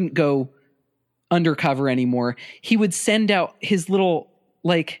 he couldn't go undercover anymore, he would send out his little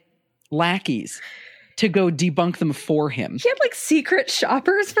like lackeys to go debunk them for him. He had like secret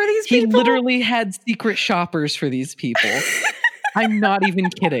shoppers for these people? He literally had secret shoppers for these people. I'm not even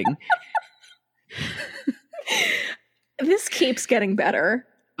kidding. This keeps getting better.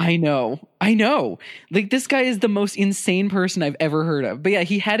 I know. Like, this guy is the most insane person I've ever heard of. But yeah,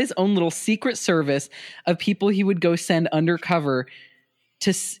 he had his own little secret service of people he would go send undercover to,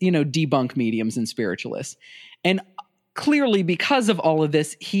 debunk mediums and spiritualists. And clearly, because of all of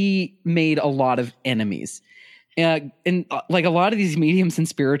this, he made a lot of enemies. And like a lot of these mediums and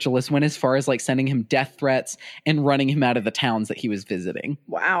spiritualists went as far as like sending him death threats and running him out of the towns that he was visiting.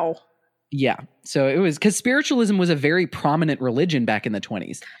 Wow. Yeah. So it was because spiritualism was a very prominent religion back in the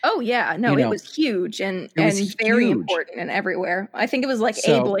 1920s. Oh, yeah. No, it was huge and very important and everywhere. I think it was like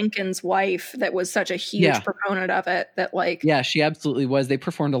Abe Lincoln's wife that was such a huge proponent of it that like. Yeah, she absolutely was. They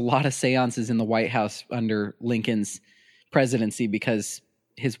performed a lot of seances in the White House under Lincoln's presidency because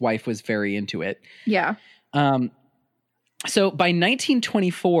his wife was very into it. Yeah. So by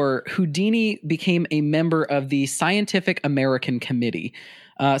 1924, Houdini became a member of the Scientific American Committee.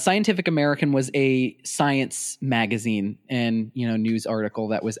 Scientific American was a science magazine and, news article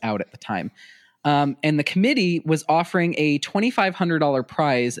that was out at the time. And the committee was offering a $2,500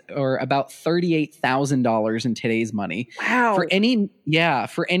 prize, or about $38,000 in today's money. Wow. For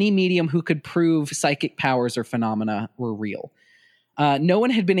any medium who could prove psychic powers or phenomena were real. No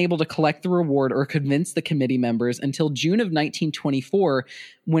one had been able to collect the reward or convince the committee members until June of 1924,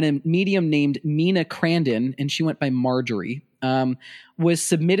 when a medium named Mina Crandon, and she went by Marjorie, was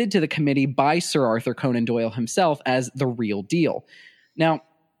submitted to the committee by Sir Arthur Conan Doyle himself as the real deal. Now,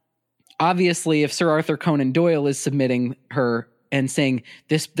 obviously, if Sir Arthur Conan Doyle is submitting her and saying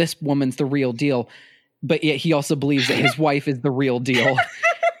this woman's the real deal, but yet he also believes that his wife is the real deal,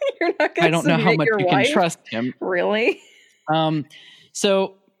 You're not I don't know how much you can trust him. Really?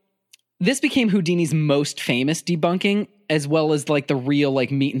 So this became Houdini's most famous debunking, as well as like the real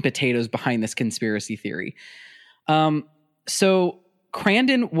like meat and potatoes behind this conspiracy theory. So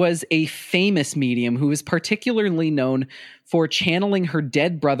Crandon was a famous medium who was particularly known for channeling her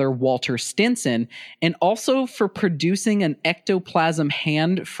dead brother, Walter Stinson, and also for producing an ectoplasm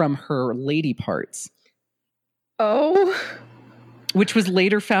hand from her lady parts. Oh. Which was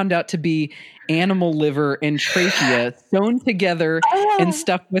later found out to be animal liver and trachea sewn together and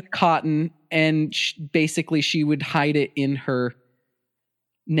stuck with cotton. And basically she would hide it in her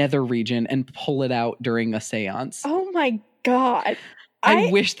nether region and pull it out during a seance. Oh my God.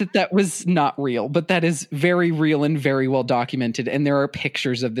 I wish that was not real, but that is very real and very well documented. And there are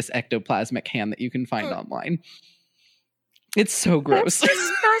pictures of this ectoplasmic hand that you can find online. It's so gross. That's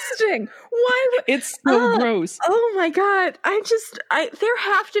disgusting. Why would it's so gross? Oh my God. There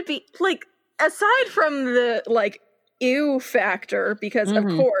have to be, like, aside from the, like, ew factor, because of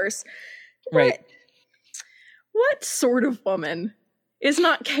course, right. What sort of woman is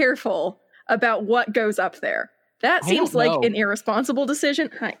not careful about what goes up there? That seems like an irresponsible decision.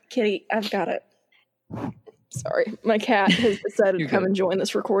 Hi, Kitty, I've got it. Sorry, my cat has decided to come and join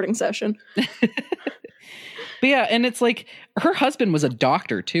this recording session. But yeah, and it's like her husband was a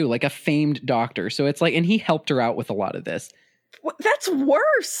doctor too, like a famed doctor. So it's like, and he helped her out with a lot of this. That's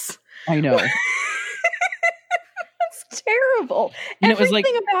worse. I know. That's terrible. And everything it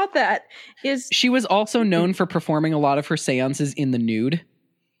was like, about that is... She was also known for performing a lot of her seances in the nude.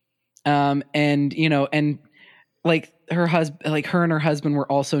 And, you know, and like her husband, like her and her husband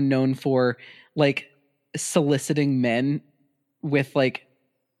were also known for like soliciting men with like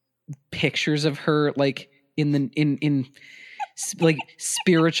pictures of her, like in like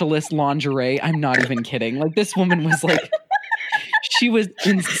spiritualist lingerie. I'm not even kidding. Like this woman was like, she was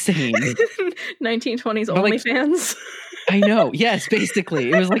insane. 1920s OnlyFans. I know. Yes,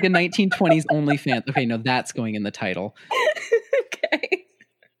 basically. It was like a 1920s OnlyFans. Okay, no, that's going in the title. Okay.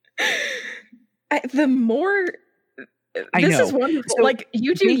 This is wonderful. So like,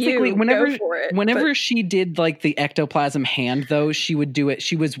 you do you. Go for it. Whenever she did like the ectoplasm hand, though, she would do it.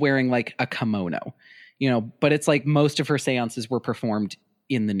 She was wearing like a kimono, you know, but it's like most of her seances were performed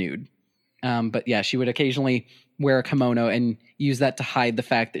in the nude. But yeah, she would occasionally wear a kimono and use that to hide the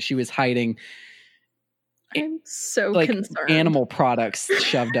fact that she was hiding. I'm so like concerned. Animal products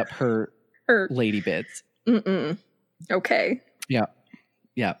shoved up her lady bits. Okay. Yeah.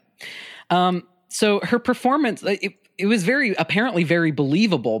 Yeah. So her performance, it was apparently very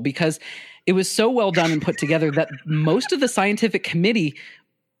believable because it was so well done and put together that most of the scientific committee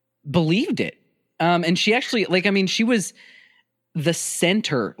believed it. And she actually, like, I mean, she was the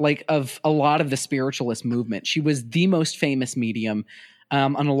center, like, of a lot of the spiritualist movement. She was the most famous medium.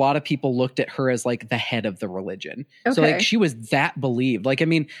 And a lot of people looked at her as like the head of the religion. Okay. So like she was that believed. Like, I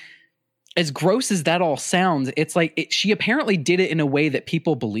mean, as gross as that all sounds, it's like she apparently did it in a way that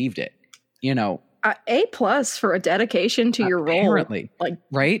people believed it, you know. A+ for a dedication to your role. Apparently. Like,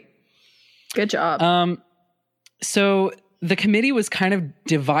 right? Good job. So the committee was kind of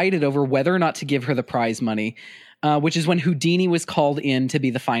divided over whether or not to give her the prize money, which is when Houdini was called in to be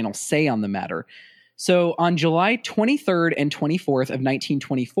the final say on the matter. So on July 23rd and 24th of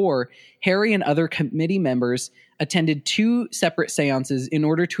 1924, Harry and other committee members attended 2 separate seances in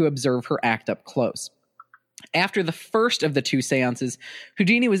order to observe her act up close. After the first of the 2 seances,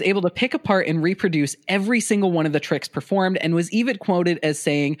 Houdini was able to pick apart and reproduce every single one of the tricks performed and was even quoted as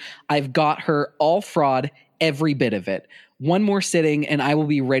saying, "I've got her, all fraud, every bit of it. One more sitting and I will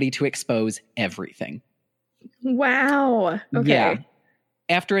be ready to expose everything." Wow. Okay. Yeah.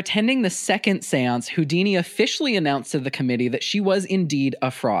 After attending the second seance, Houdini officially announced to the committee that she was indeed a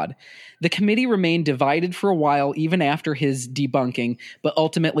fraud. The committee remained divided for a while even after his debunking, but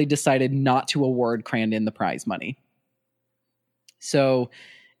ultimately decided not to award Crandon the prize money. So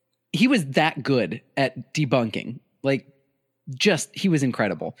he was that good at debunking. Like, he was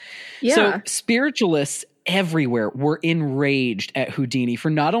incredible. Yeah. So spiritualists everywhere were enraged at Houdini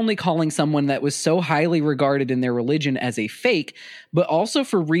for not only calling someone that was so highly regarded in their religion as a fake, but also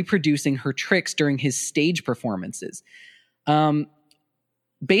for reproducing her tricks during his stage performances.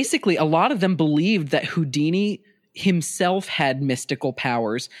 Basically, a lot of them believed that Houdini himself had mystical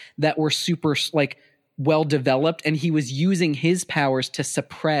powers that were super, like, well developed, and he was using his powers to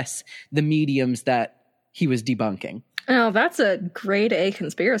suppress the mediums that he was debunking. Oh, that's a grade A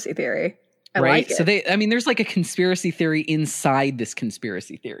conspiracy theory. I right? like it. So there's like a conspiracy theory inside this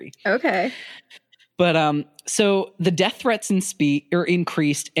conspiracy theory. Okay. But so the death threats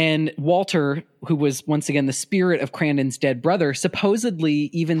increased, and Walter, who was once again the spirit of Crandon's dead brother, supposedly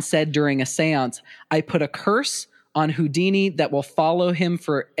even said during a seance, "I put a curse on Houdini that will follow him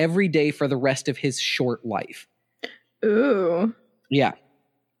for every day for the rest of his short life." Ooh. Yeah.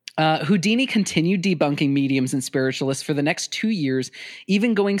 Houdini continued debunking mediums and spiritualists for the next 2 years,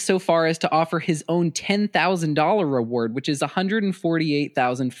 even going so far as to offer his own $10,000 reward, which is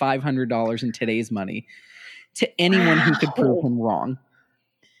 $148,500 in today's money, to anyone who could prove him wrong.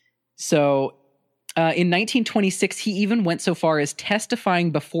 So in 1926, he even went so far as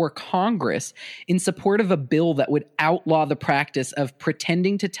testifying before Congress in support of a bill that would outlaw the practice of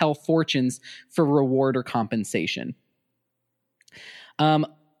pretending to tell fortunes for reward or compensation.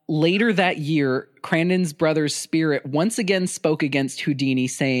 Later that year, Crandon's brother's spirit once again spoke against Houdini,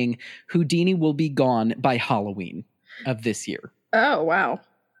 saying Houdini will be gone by Halloween of this year. Oh, wow.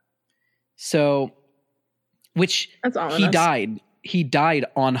 So, which That's ominous. He died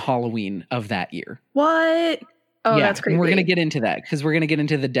on Halloween of that year. What? Oh, yeah, that's creepy. And we're going to get into that because we're going to get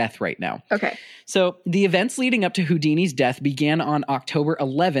into the death right now. Okay. So the events leading up to Houdini's death began on October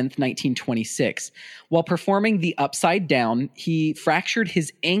 11th, 1926. While performing the Upside Down, he fractured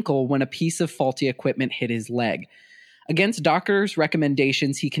his ankle when a piece of faulty equipment hit his leg. Against doctors'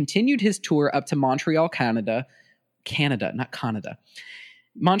 recommendations, he continued his tour up to Montreal,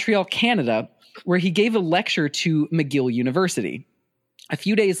 Montreal, Canada, where he gave a lecture to McGill University. A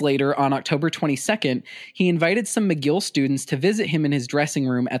few days later, on October 22nd, he invited some McGill students to visit him in his dressing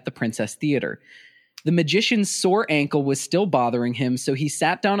room at the Princess Theater. The magician's sore ankle was still bothering him, so he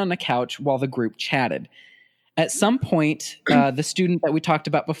sat down on a couch while the group chatted. At some point, the student that we talked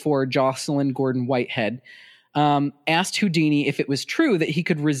about before, Jocelyn Gordon Whitehead, asked Houdini if it was true that he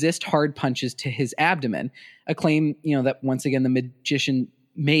could resist hard punches to his abdomen, a claim, that once again the magician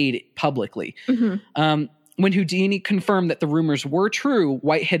made publicly. Mm-hmm. When Houdini confirmed that the rumors were true,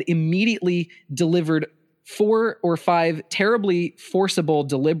 Whitehead immediately delivered 4 or 5 terribly forcible,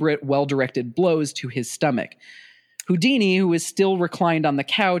 deliberate, well-directed blows to his stomach. Houdini, who was still reclined on the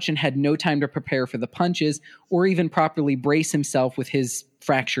couch and had no time to prepare for the punches or even properly brace himself with his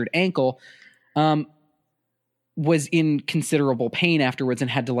fractured ankle, was in considerable pain afterwards and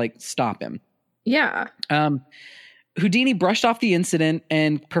had to stop him. Yeah. Houdini brushed off the incident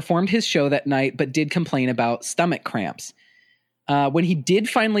and performed his show that night, but did complain about stomach cramps. When he did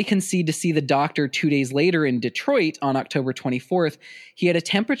finally concede to see the doctor 2 days later in Detroit on October 24th, he had a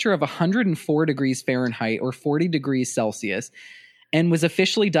temperature of 104 degrees Fahrenheit or 40 degrees Celsius and was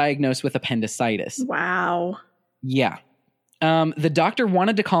officially diagnosed with appendicitis. Wow. Yeah. The doctor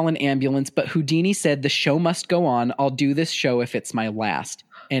wanted to call an ambulance, but Houdini said, "The show must go on. I'll do this show if it's my last."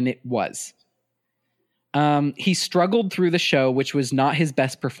 And it was. He struggled through the show, which was not his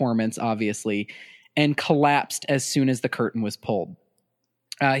best performance, obviously, and collapsed as soon as the curtain was pulled.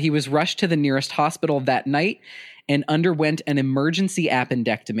 He was rushed to the nearest hospital that night and underwent an emergency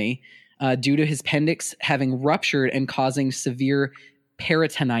appendectomy due to his appendix having ruptured and causing severe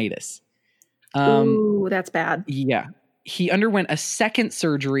peritonitis. Ooh, that's bad. Yeah. He underwent a second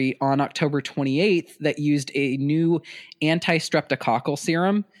surgery on October 28th that used a new anti-streptococcal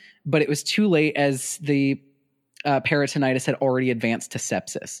serum, but it was too late as the peritonitis had already advanced to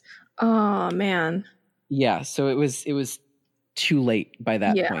sepsis. Oh, man. Yeah, so it was too late by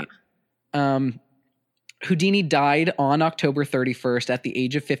that point. Houdini died on October 31st at the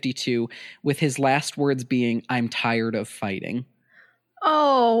age of 52, with his last words being, "I'm tired of fighting."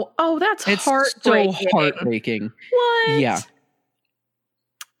 Oh, that's heartbreaking. So heartbreaking. What? Yeah.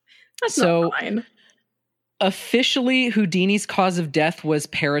 That's not fine. Officially, Houdini's cause of death was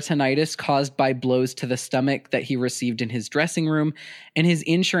peritonitis caused by blows to the stomach that he received in his dressing room, and his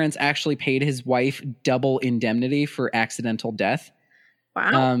insurance actually paid his wife double indemnity for accidental death.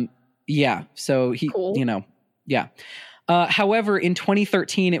 Wow. Yeah. So he, cool. Yeah. However, in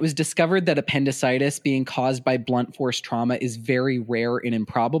 2013, it was discovered that appendicitis being caused by blunt force trauma is very rare and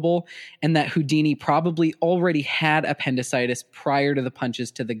improbable, and that Houdini probably already had appendicitis prior to the punches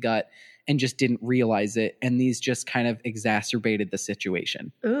to the gut and just didn't realize it, and these just kind of exacerbated the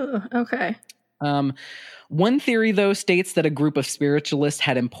situation. Ooh, okay. One theory, though, states that a group of spiritualists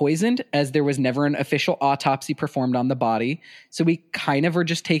had him poisoned, as there was never an official autopsy performed on the body, so we kind of are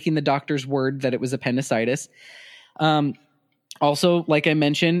just taking the doctor's word that it was appendicitis. Also, like I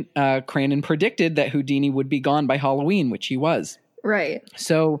mentioned, Crandon predicted that Houdini would be gone by Halloween, which he was. Right.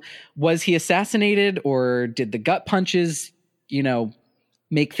 So was he assassinated, or did the gut punches,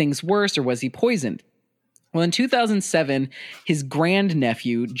 make things worse, or was he poisoned? Well, in 2007, his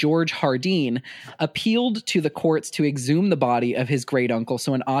grandnephew, George Hardeen, appealed to the courts to exhume the body of his great uncle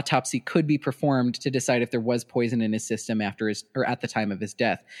so an autopsy could be performed to decide if there was poison in his system at the time of his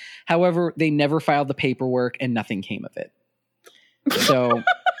death. However, they never filed the paperwork and nothing came of it. So,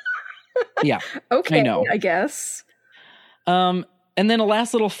 yeah. Okay, I know. I guess. And then a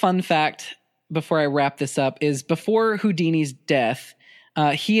last little fun fact before I wrap this up is before Houdini's death,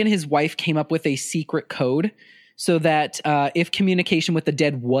 he and his wife came up with a secret code so that if communication with the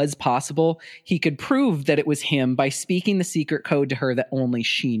dead was possible, he could prove that it was him by speaking the secret code to her that only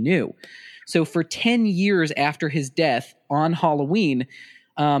she knew. So for 10 years after his death on Halloween,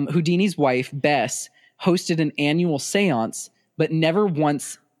 Houdini's wife, Bess, hosted an annual seance, but never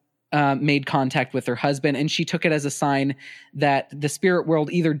once made contact with her husband. And she took it as a sign that the spirit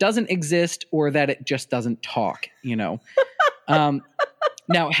world either doesn't exist or that it just doesn't talk,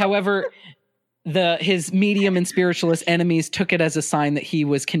 Now, however, his medium and spiritualist enemies took it as a sign that he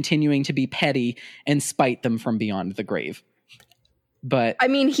was continuing to be petty and spite them from beyond the grave. But I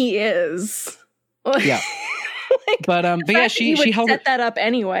mean, he is. Yeah. But yeah, she held set that up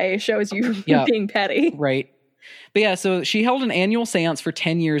anyway. Shows you being petty, right? But yeah, so she held an annual seance for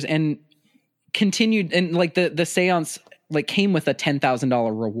 10 years and continued, and like the seance like came with a $10,000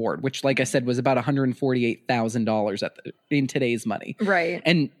 reward, which, like I said, was about $148,000 in today's money, right?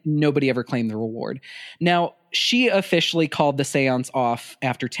 And nobody ever claimed the reward. Now, she officially called the seance off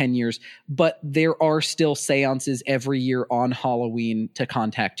after 10 years, but there are still seances every year on Halloween to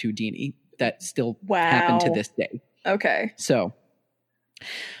contact Houdini that still happen to this day. Okay. So,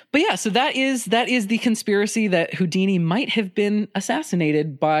 but yeah, so that is the conspiracy that Houdini might have been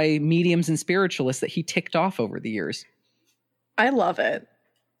assassinated by mediums and spiritualists that he ticked off over the years. I love it.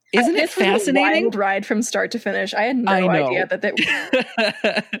 Isn't it fascinating? A wild ride from start to finish. I had no idea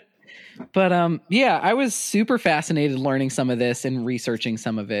that. But yeah, I was super fascinated learning some of this and researching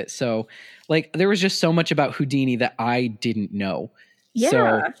some of it. So, like, there was just so much about Houdini that I didn't know. Yeah.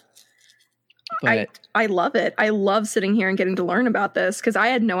 So, but I love it. I love sitting here and getting to learn about this because I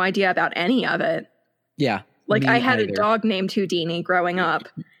had no idea about any of it. Yeah. Like, I had a dog named Houdini growing up.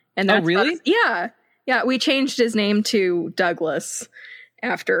 And that's really? Yeah. We changed his name to Douglas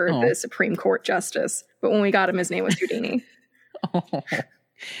after the Supreme Court justice. But when we got him, his name was Houdini.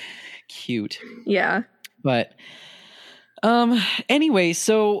 Cute. Yeah. But anyway,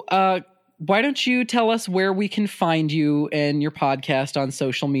 so why don't you tell us where we can find you and your podcast on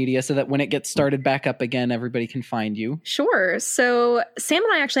social media so that when it gets started back up again, everybody can find you? Sure. So Sam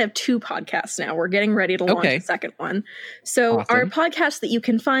and I actually have 2 podcasts now. We're getting ready to launch the second one. So our podcast that you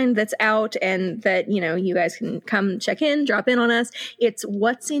can find that's out and that, you guys can come check in, drop in on us. It's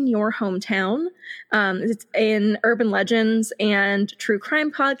What's in Your Hometown. It's an urban legends and true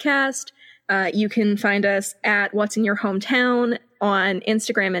crime podcast. You can find us at What's in Your Hometown on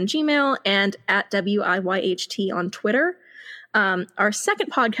Instagram and Gmail, and at WIYHT on Twitter. Our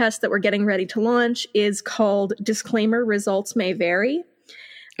second podcast that we're getting ready to launch is called Disclaimer Results May Vary.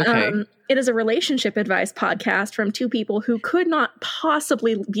 Okay. It is a relationship advice podcast from 2 people who could not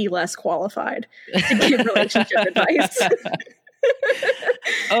possibly be less qualified to give relationship advice.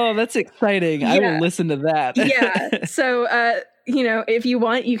 Oh, that's exciting. Yeah. I will listen to that. Yeah. So, if you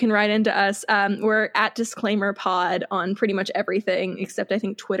want, you can write into us. We're at Disclaimer Pod on pretty much everything, except I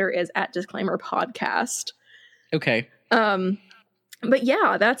think Twitter is at Disclaimer Podcast. Okay. But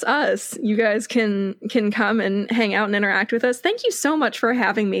yeah, that's us. You guys can come and hang out and interact with us. Thank you so much for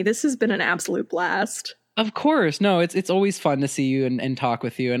having me. This has been an absolute blast. Of course. No, it's always fun to see you and talk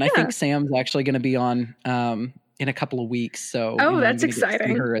with you. And I think Sam's actually going to be on in a couple of weeks. So that's exciting. Get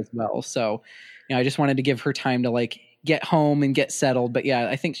to see her as well. So, I just wanted to give her time to get home and get settled. But yeah,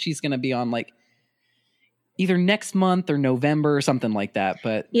 I think she's going to be on either next month or November or something like that.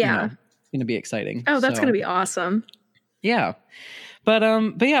 But it's going to be exciting. Oh, that's going to be awesome. Yeah. But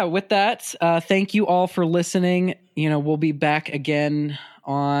yeah, with that, thank you all for listening. We'll be back again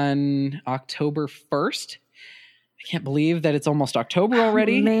on October 1st. I can't believe that it's almost October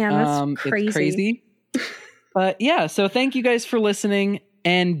already. Oh, man, that's crazy. It's crazy. But yeah, so thank you guys for listening.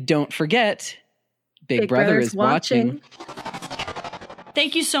 And don't forget, Big Brother is watching.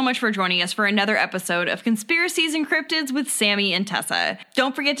 Thank you so much for joining us for another episode of Conspiracies and Cryptids with Sammy and Tessa.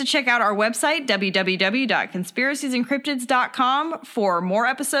 Don't forget to check out our website, www.conspiraciesandcryptids.com, for more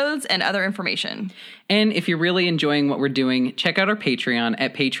episodes and other information. And if you're really enjoying what we're doing, check out our Patreon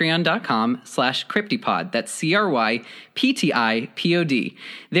at patreon.com/cryptipod. That's CRYPTIPOD.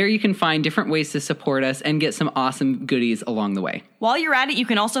 There you can find different ways to support us and get some awesome goodies along the way. While you're at it, you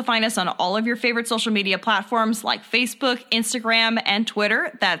can also find us on all of your favorite social media platforms like Facebook, Instagram, and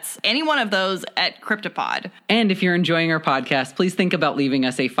Twitter. That's any one of those at Cryptipod. And if you're enjoying our podcast, please think about leaving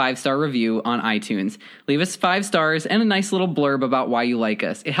us a 5-star review on iTunes. Leave us 5 stars and a nice little blurb about why you like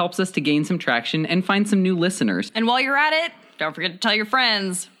us. It helps us to gain some traction and find some new listeners. And while you're at it, don't forget to tell your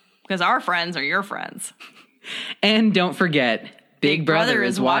friends, because our friends are your friends. And don't forget, Big Brother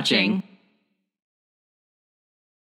is watching.